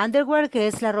underwear? Underwear, que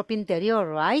es la ropa interior,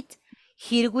 right?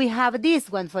 Here we have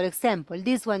this one, for example.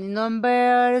 This one,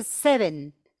 number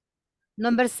 7.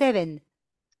 Number 7,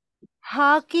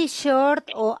 hockey short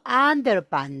o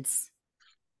underpants.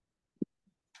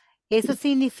 Eso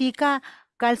significa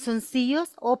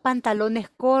calzoncillos o pantalones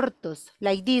cortos,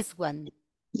 like this one.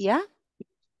 Yeah?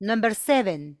 Number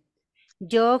 7,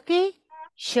 jockey,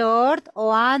 short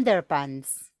or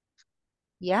underpants.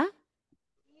 Yeah?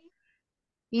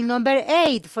 In number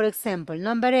 8, for example,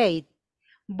 number 8,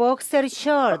 boxer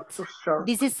shorts.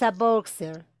 This is a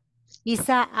boxer. It's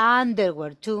a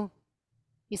underwear too.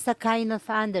 It's a kind of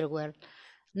underwear.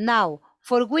 Now,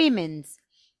 for women's,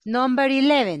 number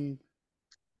 11.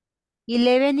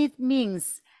 11, it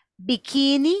means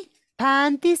bikini,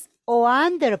 panties, or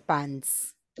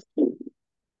underpants.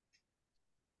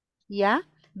 Yeah?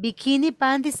 Bikini,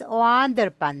 panties, or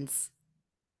underpants.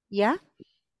 Yeah?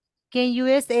 Can you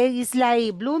use it's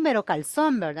like bloomer or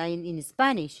calzón, ¿verdad? In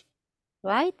Spanish,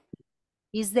 right?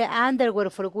 It's the underwear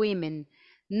for women.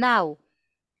 Now,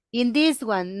 in this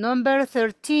one, number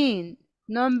 13.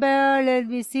 Let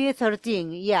me see,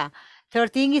 13. Yeah.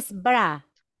 13 is bra.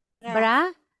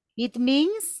 Bra, it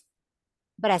means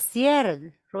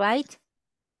brasier, right?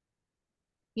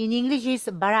 In English, is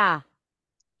bra.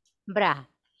 Bra.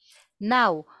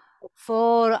 Now,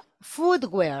 for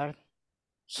footwear,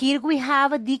 here we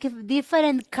have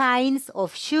different kinds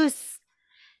of shoes.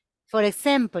 For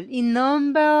example, in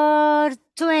number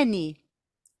 20,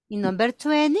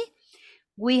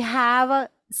 we have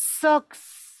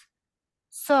socks.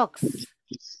 Socks.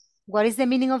 What is the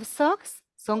meaning of socks?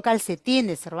 Son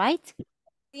calcetines, right?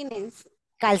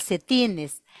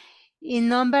 Calcetines. In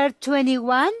number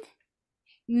 21,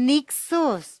 Nick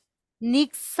socks.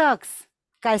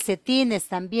 Calcetines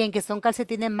también, que son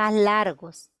calcetines más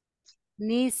largos.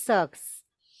 Knee socks.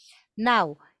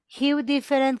 Now, here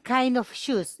different kind of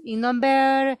shoes. In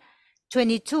number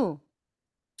 22,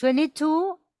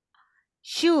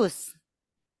 shoes.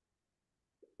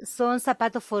 Son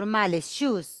zapatos formales,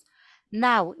 shoes.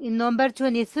 Now, in number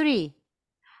 23,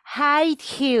 high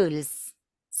heels.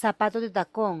 Zapatos de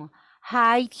tacón,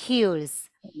 high heels.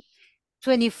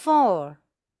 24,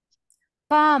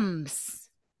 pumps.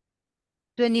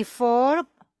 24,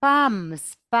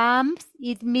 pumps. Pumps,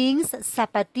 it means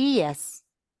zapatillas.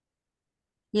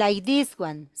 Like this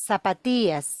one,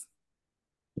 zapatillas.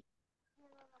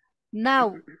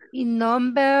 Now, in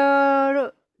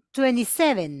number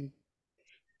 27,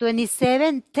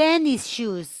 tennis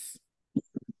shoes.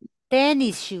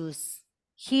 Tennis shoes.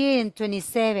 Here in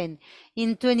 27.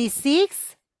 In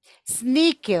 26,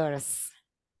 sneakers.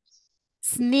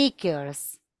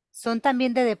 Sneakers. Son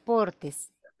también de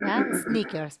deportes. ¿Ya?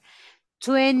 Sneakers.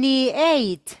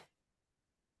 28,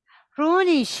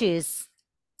 running shoes.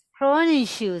 Running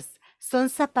shoes. Son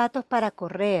zapatos para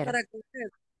correr.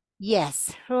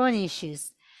 Yes, running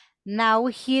shoes. Now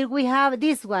here we have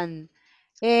this one.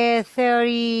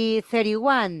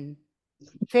 31.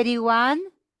 31,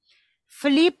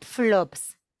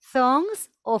 flip-flops. Thongs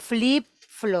or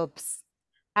flip-flops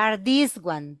are this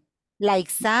one. Like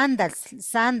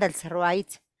sandals,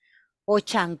 right? Or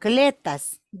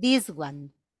chancletas, this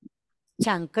one.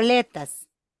 Chancletas.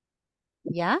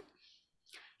 Yeah?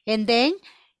 And then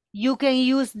you can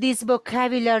use this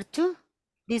vocabulary too.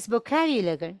 This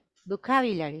vocabulary,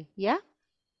 ¿ya?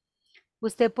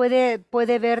 Usted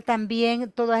puede ver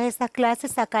también todas estas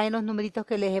clases acá en los numeritos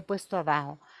que les he puesto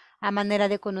abajo, a manera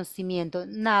de conocimiento.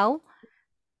 Now,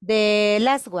 the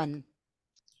last one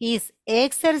is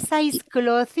exercise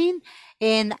clothing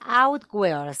and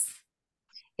outwears.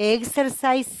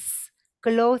 Exercise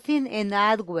clothing and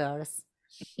outwears.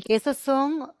 Esos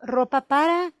son ropa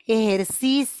para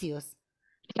ejercicios,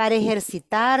 para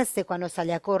ejercitarse cuando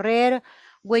sale a correr,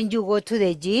 when you go to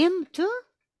the gym too,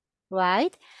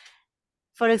 right?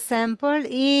 For example,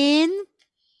 in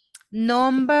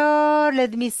number,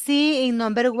 let me see, in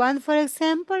number 1, for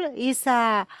example, is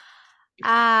a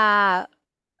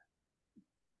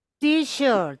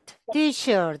t-shirt,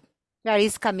 that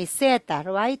is camiseta,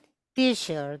 right?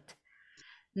 T-shirt.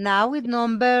 Now with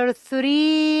number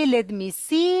 3, let me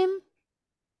see.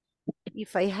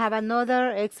 If I have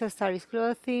another exercise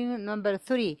clothing, number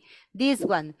 3. This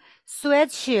one,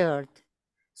 sweatshirt.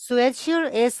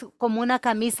 Sweatshirt es como una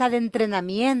camisa de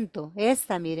entrenamiento.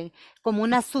 Esta, miren, como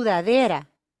una sudadera.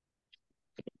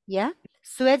 ¿Ya?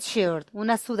 Sweatshirt,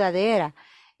 una sudadera.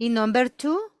 Y number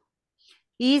 2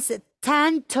 is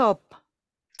tank top.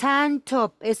 Tank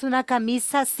top es una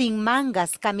camisa sin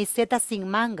mangas, camiseta sin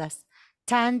mangas.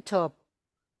 Tank top.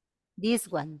 This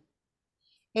one.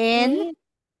 And,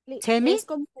 tell me?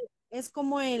 Es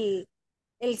como el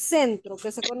centro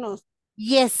que se conoce.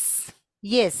 Yes,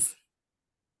 yes.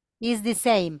 It's the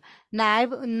same.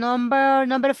 Now,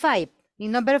 number 5.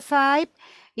 In number 5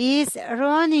 is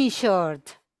running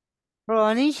short.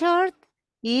 Running short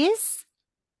is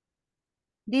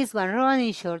this one,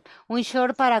 running short. Un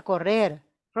short para correr.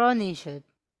 Running short.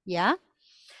 Yeah?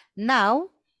 Now,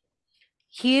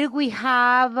 here we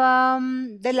have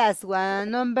the last one,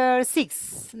 number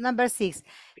 6. Number 6.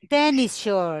 Tennis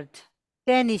short.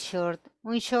 Tennis short.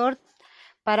 Un short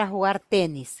para jugar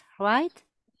tenis, right?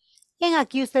 En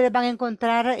aquí ustedes van a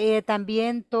encontrar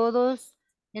también todos,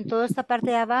 en toda esta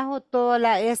parte de abajo,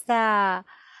 toda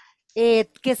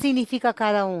qué significa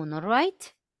cada uno, right?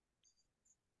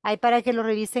 Hay para que lo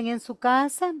revisen en su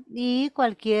casa y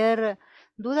cualquier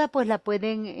duda pues la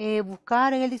pueden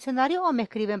buscar en el diccionario o me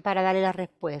escriben para darle la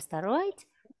respuesta, right?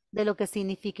 De lo que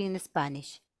significa en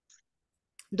Spanish.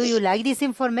 Do you like this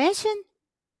information?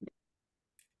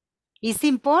 It's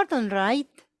important, right?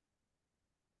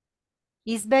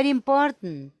 It's very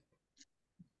important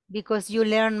because you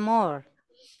learn more.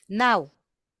 Now,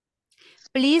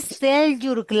 please tell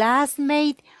your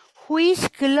classmate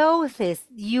which clothes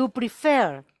you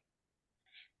prefer.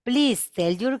 Please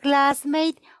tell your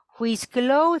classmate which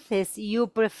clothes you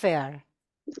prefer.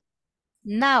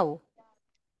 Now,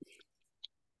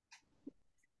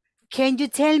 can you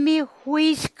tell me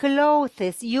which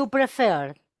clothes you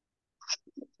prefer?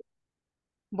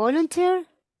 Volunteer?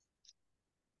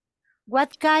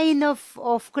 What kind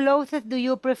of clothes do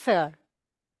you prefer?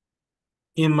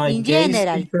 In my In case,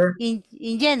 general, teacher,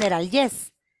 in general,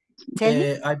 yes. Tell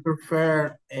me. I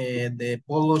prefer the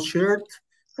polo shirt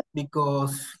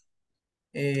because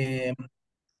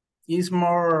it's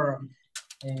more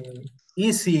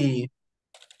easy.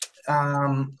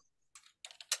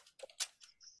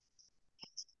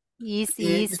 It's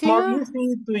It's more easier.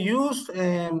 easy to use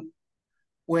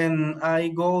when I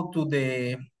go to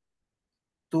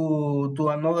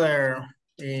another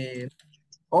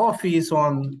office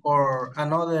or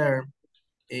another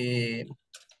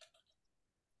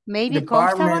Maybe department.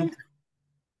 comfortable?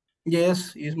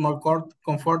 Yes, it's more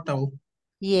comfortable.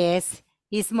 Yes,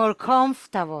 it's more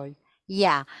comfortable.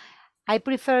 Yeah, I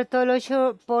prefer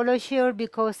polo shirt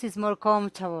because it's more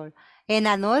comfortable. And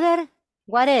another,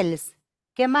 what else?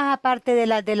 ¿Qué más aparte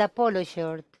de la polo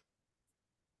shirt?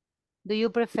 Do you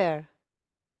prefer?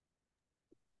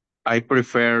 I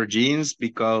prefer jeans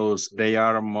because they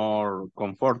are more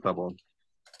comfortable.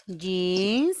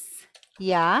 Jeans,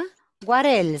 yeah. What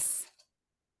else?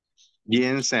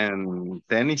 Jeans and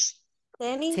tennis.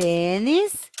 Tenis.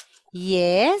 Tennis,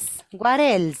 yes. What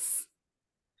else?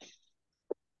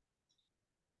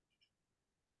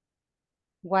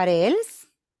 What else?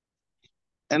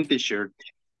 And t-shirt.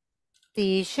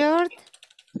 T-shirt.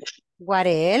 What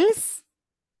else?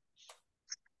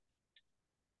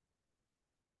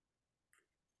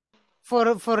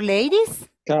 For ladies?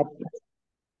 Cap.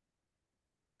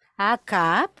 A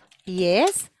cap,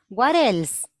 yes. What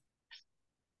else?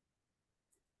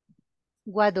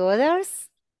 What others?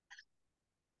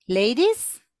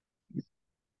 Ladies?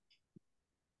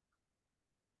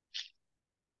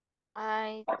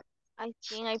 I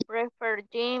think I prefer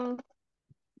jeans,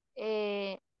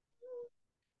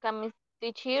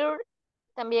 t-shirt,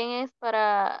 también es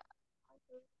para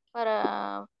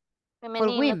For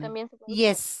femenino, women? también se puede usar.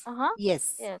 Yes. Ajá.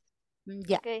 Yes. Yes.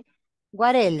 Yeah. Okay.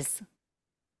 What else?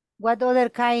 What other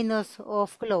kinds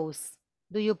of clothes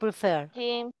do you prefer?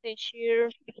 Jeans,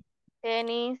 t-shirt,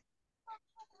 tennis.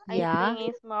 Yeah. I think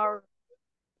it's more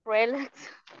relaxed.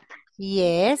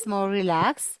 Yes, more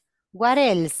relaxed. What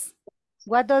else?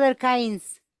 What other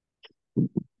kinds?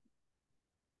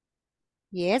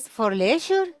 Yes, for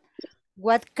leisure.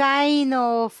 What kind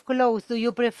of clothes do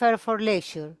you prefer for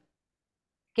leisure?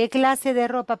 ¿Qué clase de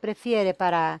ropa prefiere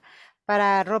para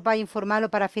ropa informal o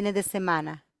para fines de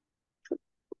semana?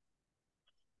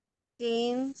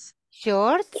 Jeans.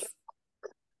 Shorts?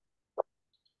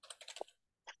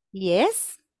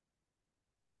 Yes.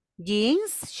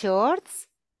 Jeans, shorts.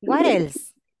 What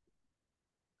else?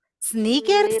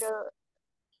 Sneakers?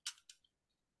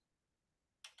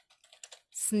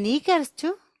 Sneakers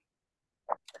too.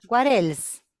 What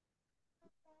else?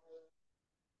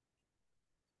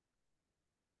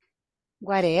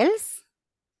 What else?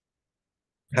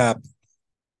 Cap.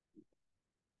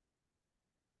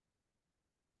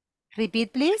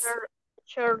 Repeat, please.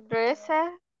 Short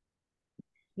dresses.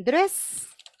 Dress.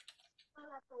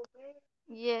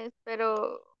 Yes,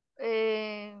 pero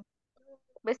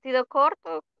vestido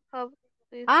corto. How do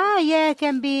you say? Ah, yeah,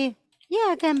 can be.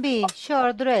 Yeah, can be.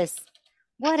 Short dress.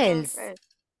 What Short else? dress.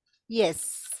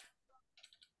 Yes.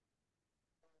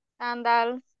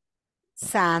 Sandals.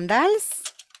 Sandals.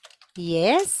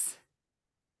 Yes.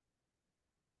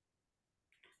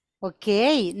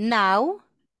 Okay, now,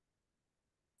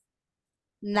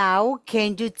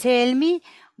 can you tell me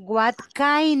what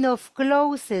kind of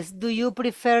clothes do you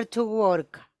prefer to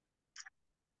work?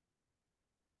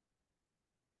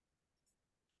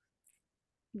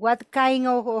 What kind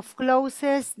of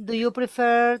clothes do you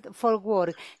prefer for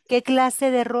work? ¿Qué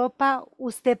clase de ropa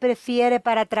usted prefiere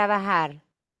para trabajar?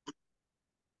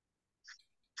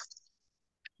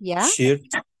 ¿Ya? Shirt.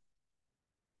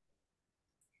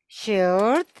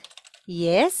 Shirt.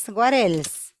 Yes. What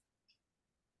else?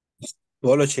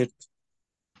 Polo shirt.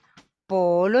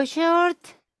 Polo shirt.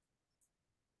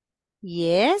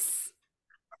 Yes.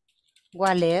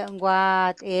 What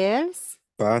else?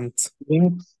 Pants.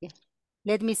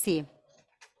 Let me see.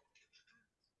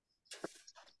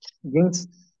 Jeans.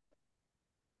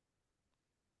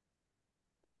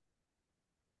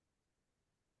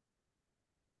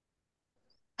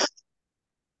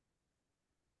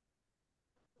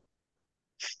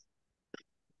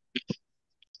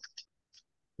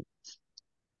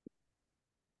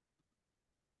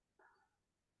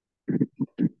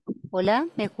 Hola,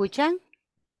 ¿me escuchan?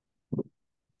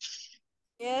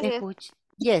 Yes. ¿Me escuchan?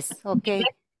 Yes, ok.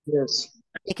 Yes.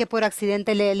 Es que por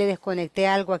accidente le desconecté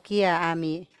algo aquí a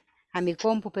mi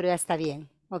compu, pero ya está bien.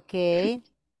 Ok.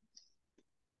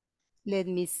 Let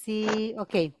me see.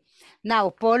 Ok.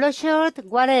 Now, polo shirt,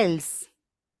 what else?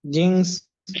 Jeans.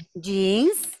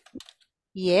 Jeans.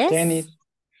 Yes. Tennis.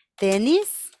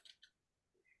 Tennis.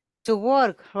 To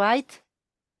work, right?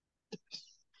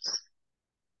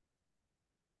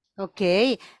 Ok.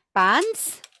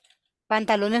 Pants.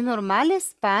 Pantalones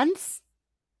normales, pants.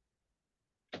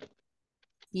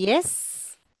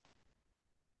 Yes.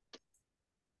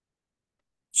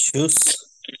 Shoes.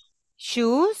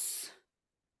 Shoes.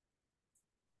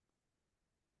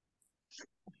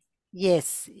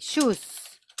 Yes, shoes.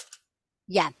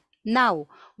 Yeah. Now,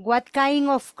 what kind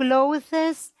of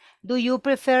clothes do you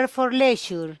prefer for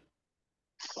leisure?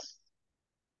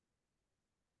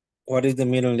 What is the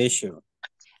middle leisure?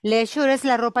 Leisure es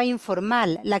la ropa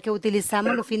informal, la que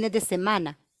utilizamos los fines de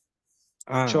semana.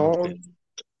 Ah, Short. okay.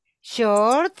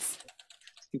 Shorts.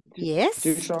 Yes.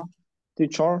 T-shirt.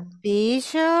 T-shirt.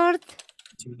 T-shirt.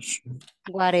 T-shirt.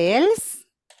 What else?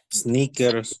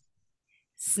 Sneakers.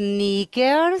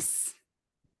 Sneakers.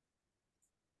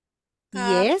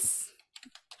 Cap. Yes.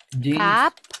 Jeans.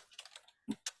 Cap.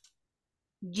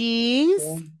 Jeans.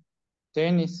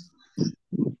 Tennis.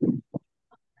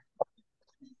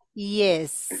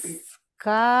 Yes.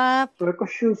 Cap.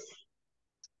 Shoes.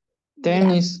 Yeah.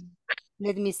 Tennis.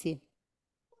 Let me see.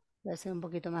 Voy a hacer un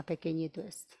poquito más pequeñito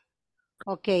esto.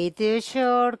 Ok,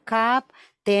 t-shirt, cap,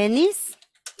 tenis.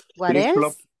 What Flip-flop.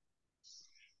 else?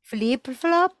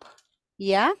 Flip-flop.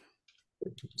 Yeah.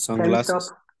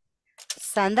 Sunglasses.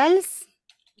 Sandals.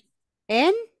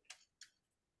 And,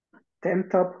 Tank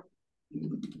top.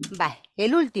 va,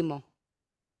 el último.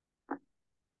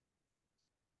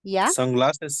 Yeah.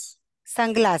 Sunglasses.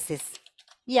 Sunglasses.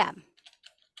 Yeah.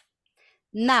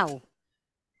 Now,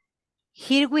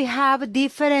 here we have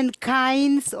different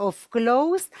kinds of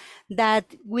clothes that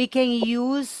we can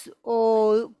use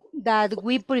or that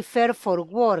we prefer for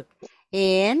work.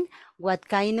 And what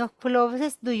kind of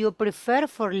clothes do you prefer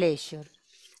for leisure?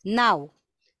 Now,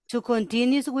 to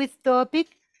continue with topic,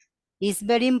 it's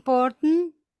very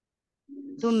important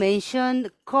to mention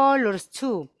colors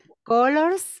too.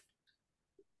 Colors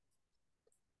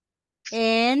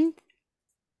and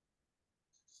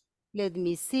let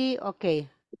me see, okay.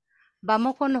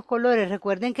 Vamos con los colores.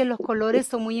 Recuerden que los colores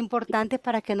son muy importantes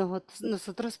para que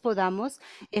nosotros podamos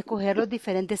escoger los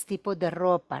diferentes tipos de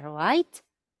ropa, right?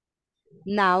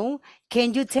 Now,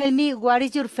 can you tell me what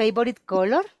is your favorite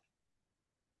color?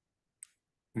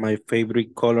 My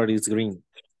favorite color is green.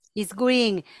 It's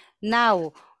green.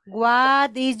 Now,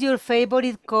 what is your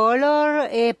favorite color,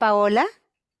 Paola?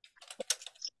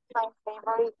 My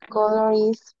favorite color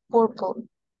is purple.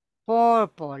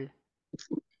 Purple.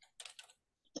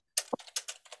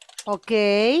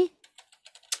 Okay.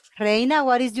 Reina,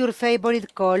 what is your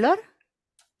favorite color?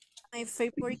 My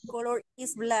favorite color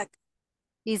is black.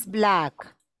 Is black.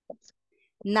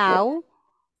 Now,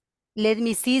 let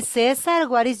me see, Cesar,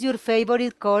 what is your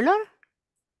favorite color?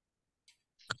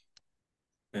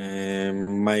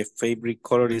 My favorite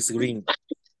color is green.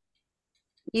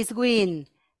 Is green.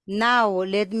 Now,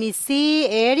 let me see,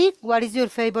 Eric, what is your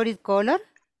favorite color?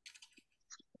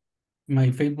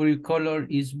 My favorite color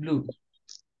is blue.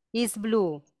 Is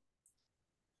blue.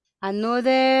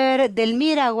 Another,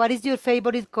 Delmira, what is your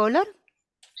favorite color?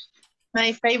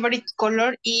 My favorite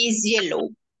color is yellow.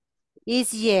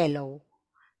 Is yellow.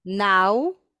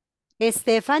 Now,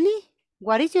 Stephanie,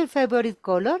 what is your favorite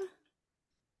color?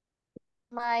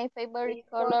 My favorite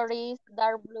color is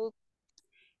dark blue.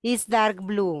 Is dark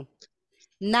blue.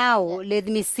 Now, let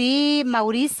me see,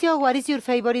 Mauricio, what is your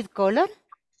favorite color?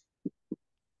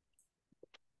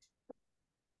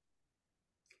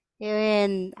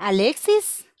 And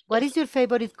Alexis, what is your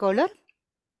favorite color?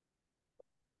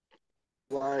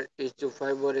 What is your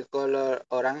favorite color?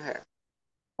 Orange.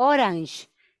 Orange.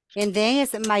 And then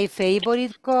my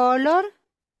favorite color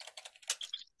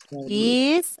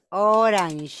is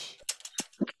orange.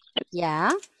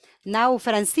 Yeah. Now,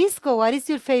 Francisco, what is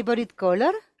your favorite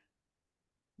color?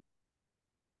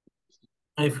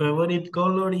 My favorite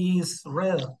color is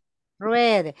red.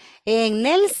 Red. And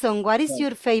Nelson, what is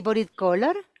your favorite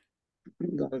color?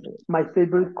 My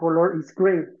favorite color is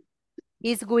gray.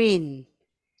 Is green.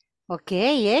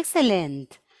 Okay,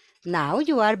 excellent. Now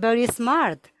you are very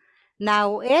smart.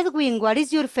 Now, Edwin, what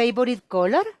is your favorite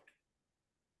color?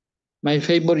 My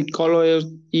favorite color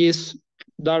is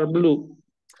dark blue.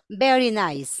 Very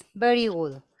nice, very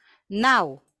good.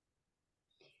 Now,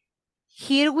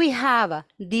 here we have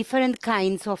different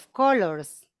kinds of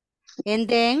colors. And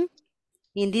then,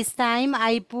 in this time,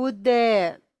 I put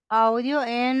the audio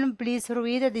and please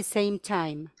read at the same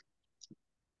time.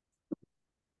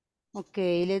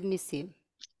 Okay, let me see.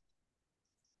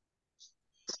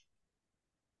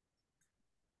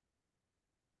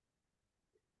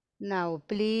 Now,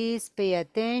 please pay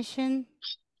attention.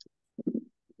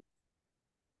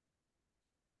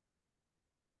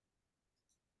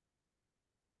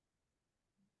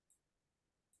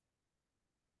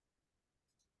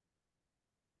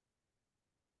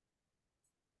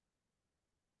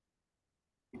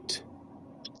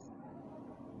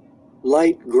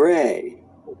 Light gray.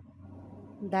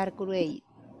 Dark gray.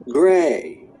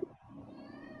 Gray.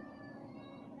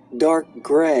 Dark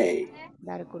gray.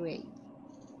 Dark gray.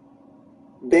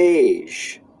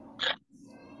 Beige.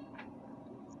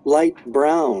 Light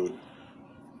brown.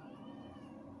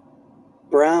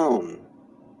 Brown.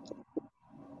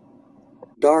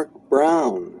 Dark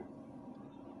brown.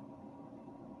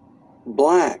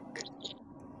 Black.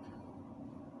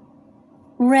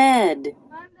 Red.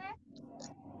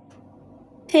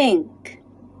 Pink.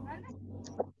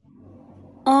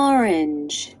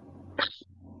 Orange.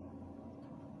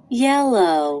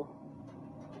 Yellow.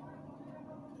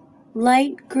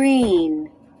 Light green.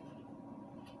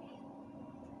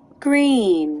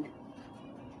 Green.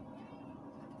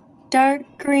 Dark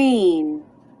green.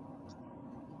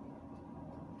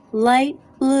 Light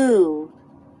blue.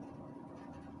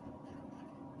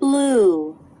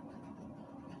 Blue.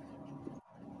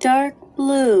 Dark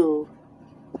blue.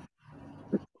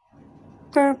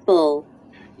 Purple.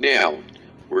 Now,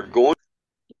 we're going.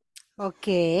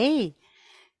 Okay.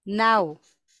 Now,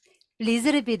 please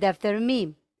repeat after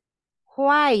me.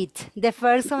 White. The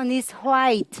first one is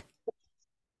white.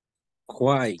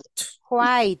 White.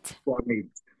 White.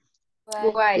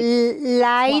 White.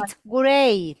 Light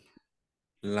gray.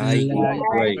 Light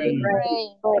gray.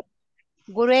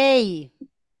 Gray.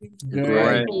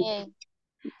 Gray.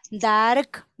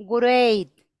 Dark gray.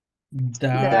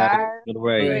 Dark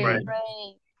gray.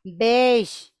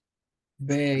 Beige.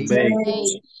 Beige.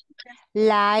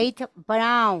 Light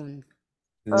brown.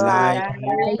 Light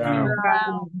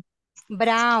brown.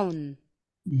 Brown.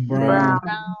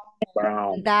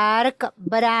 Dark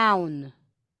brown.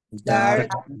 Dark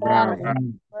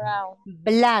brown.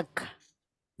 Black.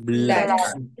 Black.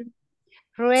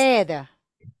 Red.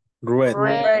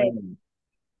 Red.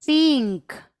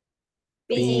 Pink.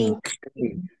 Pink.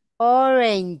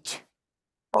 Orange.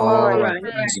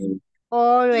 Orange.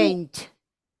 Orange.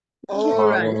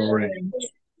 Orange.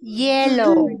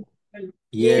 Yellow.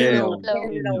 Yellow.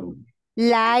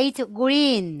 Light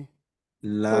green.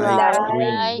 Light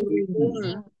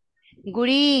green.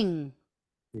 Green.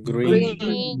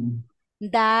 Green.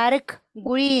 Dark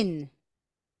green.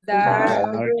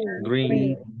 Dark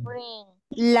green.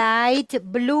 Light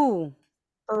blue.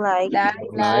 Light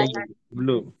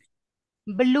blue.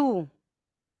 Blue.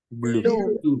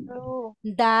 Blue.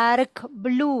 Dark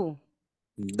blue.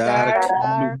 Dark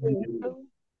blue,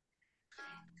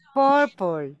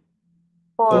 Purple.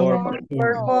 purple.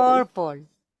 Purple.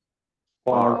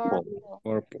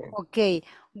 Purple. Okay.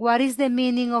 What is the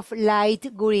meaning of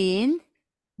light green?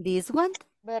 This one?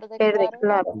 verde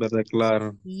claro, Verde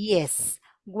claro. Yes.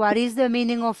 What is the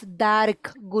meaning of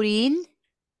dark green?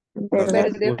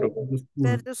 Verde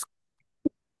oscuro.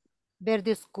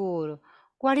 Verde oscuro.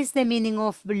 What is the meaning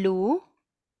of blue?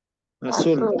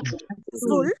 Azul.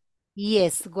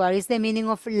 Yes. What is the meaning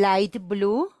of light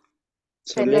blue?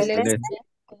 Celeste.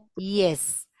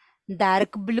 Yes.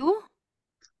 Dark blue?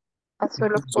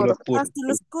 azul Azul oscuro,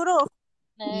 oscuro.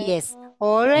 Yes. negro,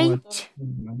 Orange?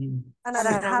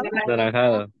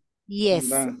 Anaranjado. Yes.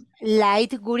 Blanco.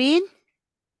 Light green?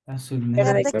 Azul negro.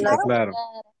 Verde claro.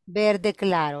 Verde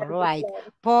claro. Right.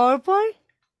 Purple?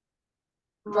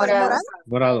 morado,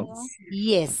 Morado.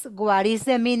 Yes. What is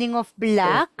the meaning of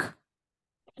black?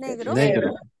 Negro.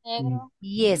 negro,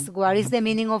 Yes. What is the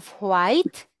meaning of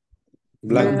white?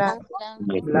 Blanco.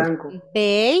 blanco,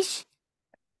 Beige?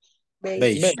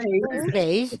 Beige.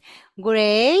 Beige.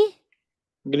 Gray?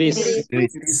 Gris.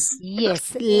 Gris.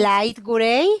 Yes. Light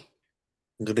gray?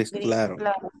 Gris claro.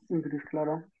 gris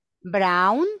claro,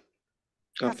 Brown?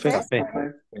 Café.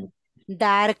 Café.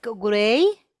 Dark gray?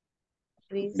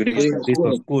 Gris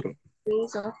oscuro.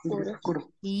 gris oscuro,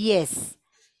 Yes.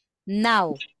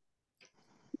 Now,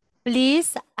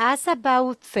 please ask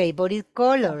about favorite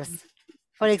colors.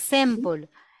 For example,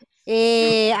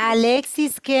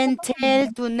 Alexis can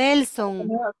tell to Nelson,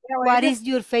 what is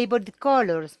your favorite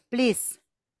colors? Please.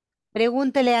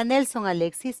 Pregúntele a Nelson,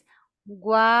 Alexis,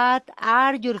 what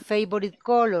are your favorite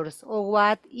colors? Or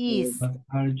what is? What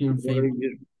are your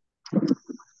favorite?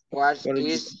 What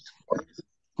is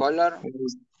color?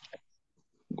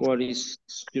 What is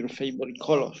your favorite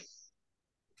color?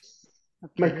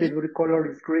 my Okay. favorite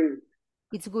color is green,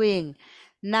 It's green.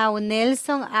 Now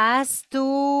Nelson asked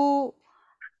to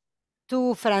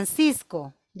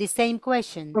Francisco the same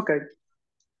question.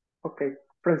 okay,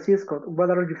 Francisco, what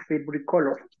are your favorite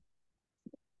colors?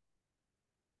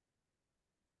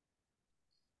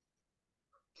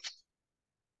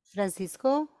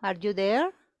 Francisco, are you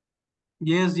there?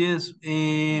 Yes.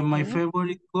 My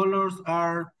favorite colors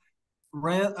are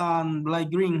red and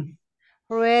light green.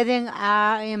 Red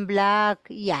and black,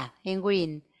 yeah, and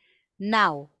green.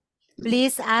 Now,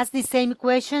 please ask the same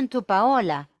question to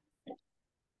Paola.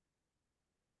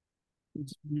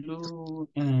 It's blue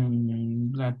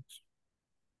and black.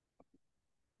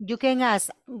 You can ask,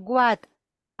 what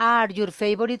are your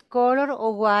favorite color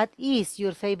or what is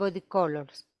your favorite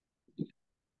colors?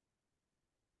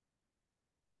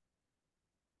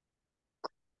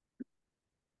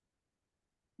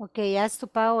 Okay, ask to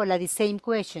Paola the same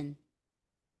question.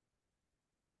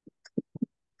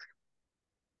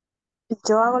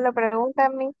 Yo hago la pregunta a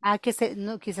mí. Ah,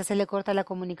 no, quizás se le corta la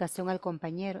comunicación al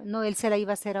compañero. No, él se la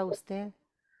iba a hacer a usted.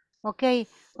 Ok,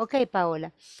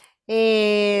 Paola.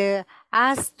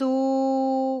 Ask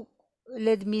to,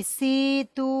 let me see,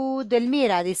 to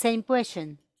Delmira, the same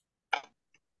question.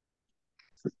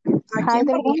 Hi,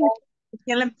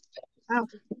 Delmira.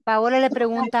 Paola le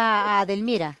pregunta a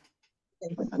Delmira.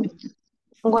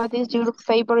 What is your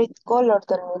favorite color,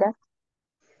 Delmira?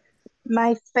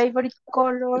 My favorite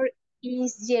color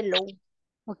is yellow.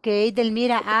 Ok,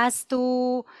 Delmira, ask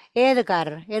to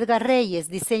Edgar Reyes,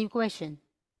 the same question.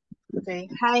 Okay.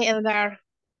 Hi, Edgar.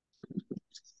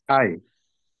 Hi.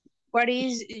 What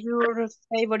is your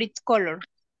favorite color?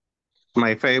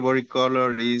 My favorite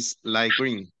color is light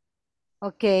green.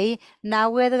 Okay,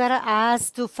 now Edgar asks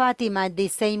to Fatima the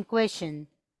same question.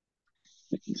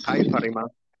 Hi, Fatima.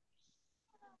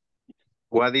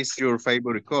 What is your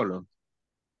favorite color?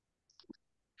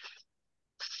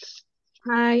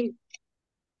 Hi,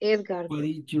 Edgar.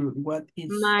 What is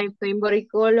My favorite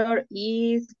color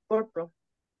is purple.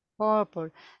 Purple.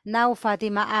 Now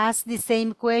Fatima asks the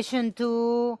same question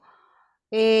to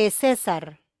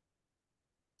Cesar.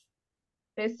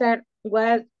 Cesar,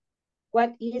 what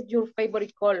is your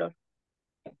favorite color?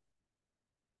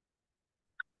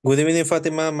 Good evening,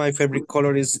 Fatima. My favorite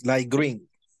color is light green.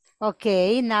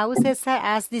 Okay, now Cesar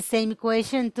asks the same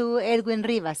question to Edwin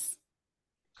Rivas.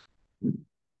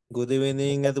 Good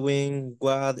evening, Edwin.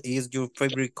 What is your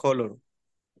favorite color?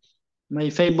 My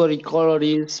favorite color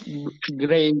is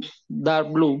gray,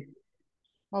 dark blue.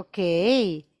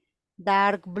 Okay,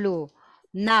 dark blue.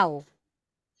 Now,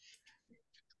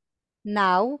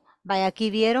 vaya, aquí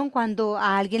vieron cuando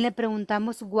a alguien le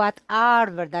preguntamos what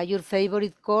are, ¿verdad? Your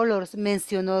favorite colors,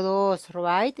 mencionó dos,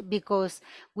 right? Because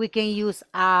we can use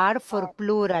are for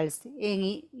plurals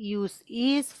and use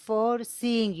is for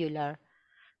singular.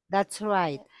 That's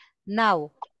right.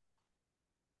 Now,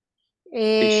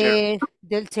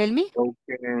 Tell me. How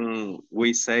can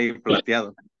we say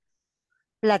plateado?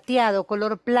 Plateado,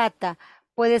 color plata.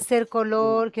 Puede ser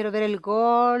color, quiero ver el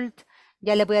gold.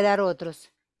 Ya le voy a dar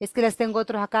otros. Es que les tengo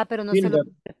otros acá, pero no se los Silver.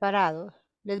 he preparado.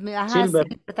 Ajá, Silver.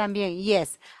 silver también.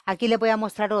 Yes. Aquí les voy a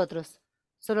mostrar otros.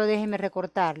 Solo déjenme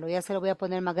recortarlo. Ya se lo voy a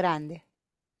poner más grande.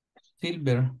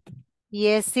 Silver. Y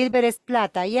es silver es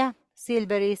plata, ya.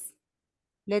 Silver is.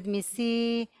 Let me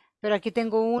see. Pero aquí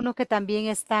tengo unos que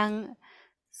también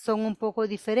son un poco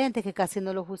diferentes, que casi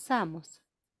no los usamos.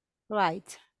 Right.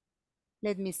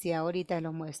 Let me see. Ahorita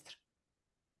los muestro.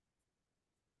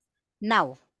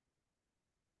 Now.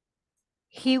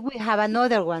 Here we have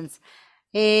another ones.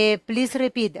 Please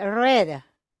repeat. Red.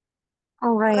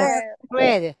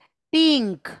 Red.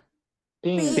 Pink.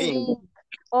 Pink.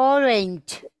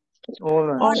 Orange.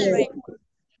 Orange.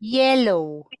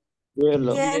 Yellow.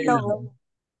 Yellow.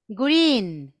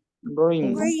 Green.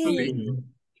 Green.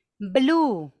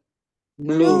 Blue.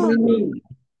 Blue.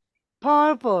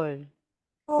 Purple.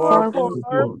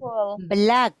 Purple.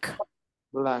 Black.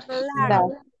 Black.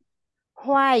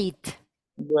 White.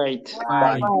 White.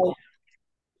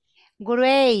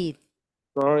 Gray.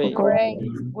 Gray.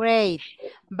 Great.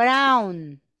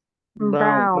 Brown.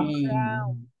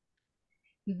 Brown.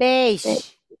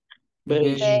 Beige.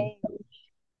 Beige.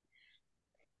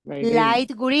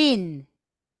 Light green.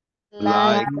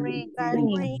 Like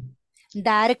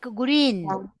Dark green.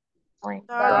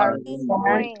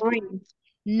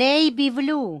 Navy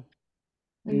blue.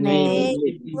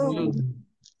 Navy.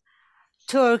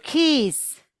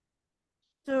 Turquoise.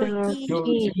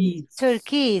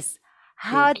 Turquoise.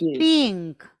 Hot Turquoise.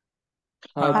 pink.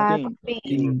 Hot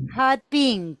pink. Hot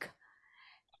pink.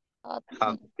 hot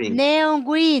pink. Neon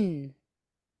green.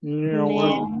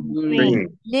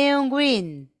 Green. Neon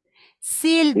green.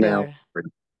 Silver.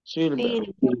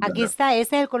 Silver. Aquí está,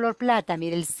 ese es el color plata,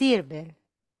 mire, el silver.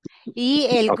 Y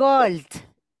el gold.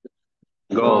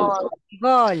 Gold.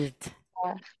 Gold.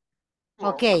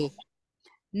 Ok.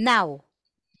 Now.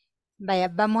 Vaya,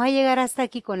 vamos a llegar hasta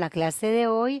aquí con la clase de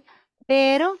hoy,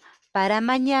 pero para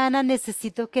mañana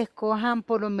necesito que escojan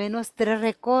por lo menos 3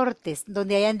 recortes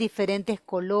donde hayan diferentes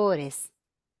colores.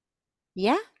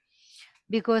 ¿Ya?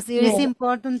 Because it is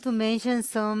important to mention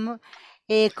some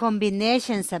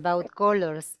combinations about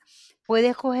colors.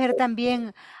 Puedes coger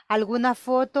también alguna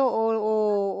foto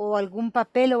o algún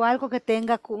papel o algo que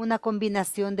tenga una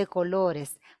combinación de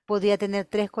colores. Podría tener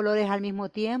 3 colores al mismo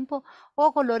tiempo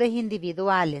o colores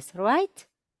individuales, right?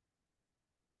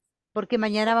 Porque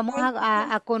mañana vamos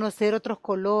a conocer otros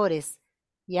colores,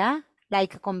 ¿ya?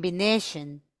 Like a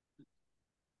combination.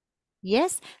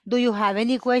 Yes? Do you have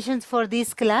any questions for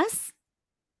this class?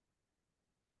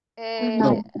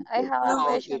 No. I have a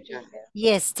question.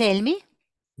 Yes, tell me.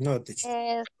 No,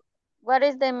 teacher. What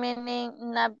is the meaning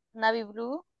navy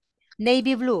blue?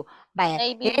 Navy blue. Vaya,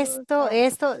 Navy blue,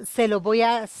 esto se lo voy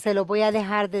a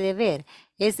dejar de deber.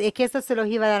 Es que esto se los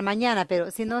iba a dar mañana,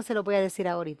 pero si no, se lo voy a decir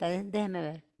ahorita. Déjenme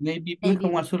ver. Navy blue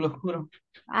como azul oscuro.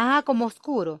 Ajá, como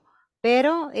oscuro.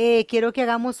 Pero quiero que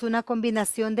hagamos una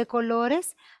combinación de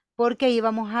colores porque ahí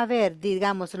vamos a ver,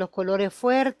 digamos, los colores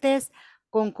fuertes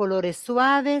con colores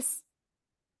suaves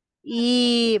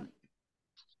y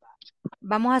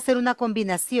vamos a hacer una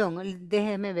combinación.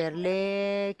 Déjenme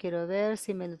verle, quiero ver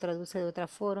si me lo traduce de otra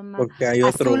forma. Porque hay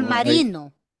otro. Azul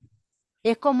marino.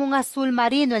 Es como un azul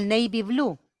marino, el navy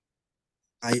blue.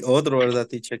 Hay otro, ¿verdad,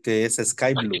 teacher? Que es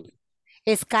sky blue.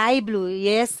 Sky blue y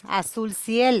es azul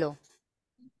cielo.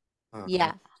 Ajá.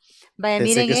 Ya. Vaya,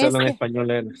 Pensé miren que solo en español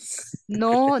era.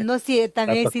 No, sí,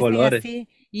 también Tantos existen colores. así.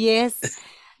 Y es.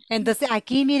 Entonces,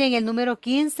 aquí miren el número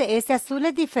 15. Ese azul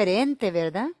es diferente,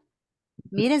 ¿verdad?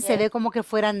 Miren, se ve como que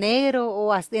fuera negro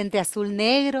o entre azul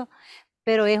negro,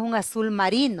 pero es un azul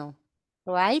marino.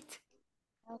 Right?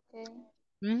 Okay.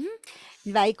 Ujú.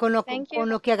 Va, y con lo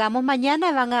que hagamos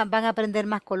mañana van a aprender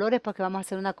más colores porque vamos a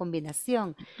hacer una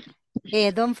combinación.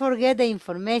 Don't forget the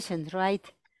information, right?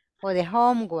 Or the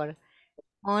homework.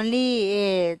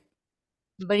 Only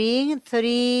bring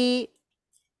three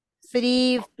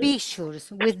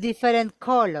pictures with different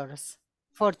colors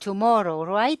for tomorrow,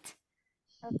 right?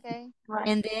 Okay.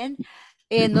 And then,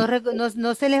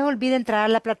 no se les olvide entrar a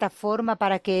la plataforma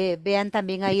para que vean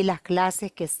también ahí las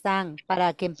clases que están,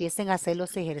 para que empiecen a hacer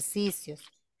los ejercicios.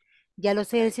 Ya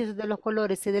los ejercicios de los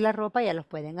colores y de la ropa ya los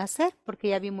pueden hacer porque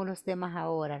ya vimos los temas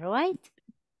ahora, right?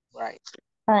 Right.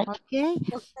 Okay.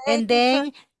 And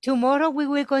then tomorrow we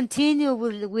will continue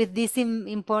with these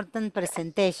important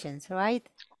presentations, right?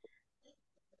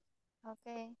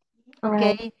 Okay.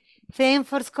 Okay. Thanks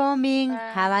for coming.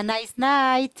 Have a nice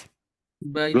night.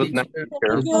 Bye, Good night,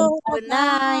 teacher. teacher. Good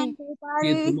night. See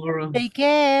you tomorrow. Take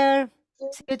care.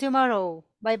 See you tomorrow.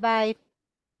 Bye-bye.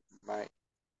 Bye.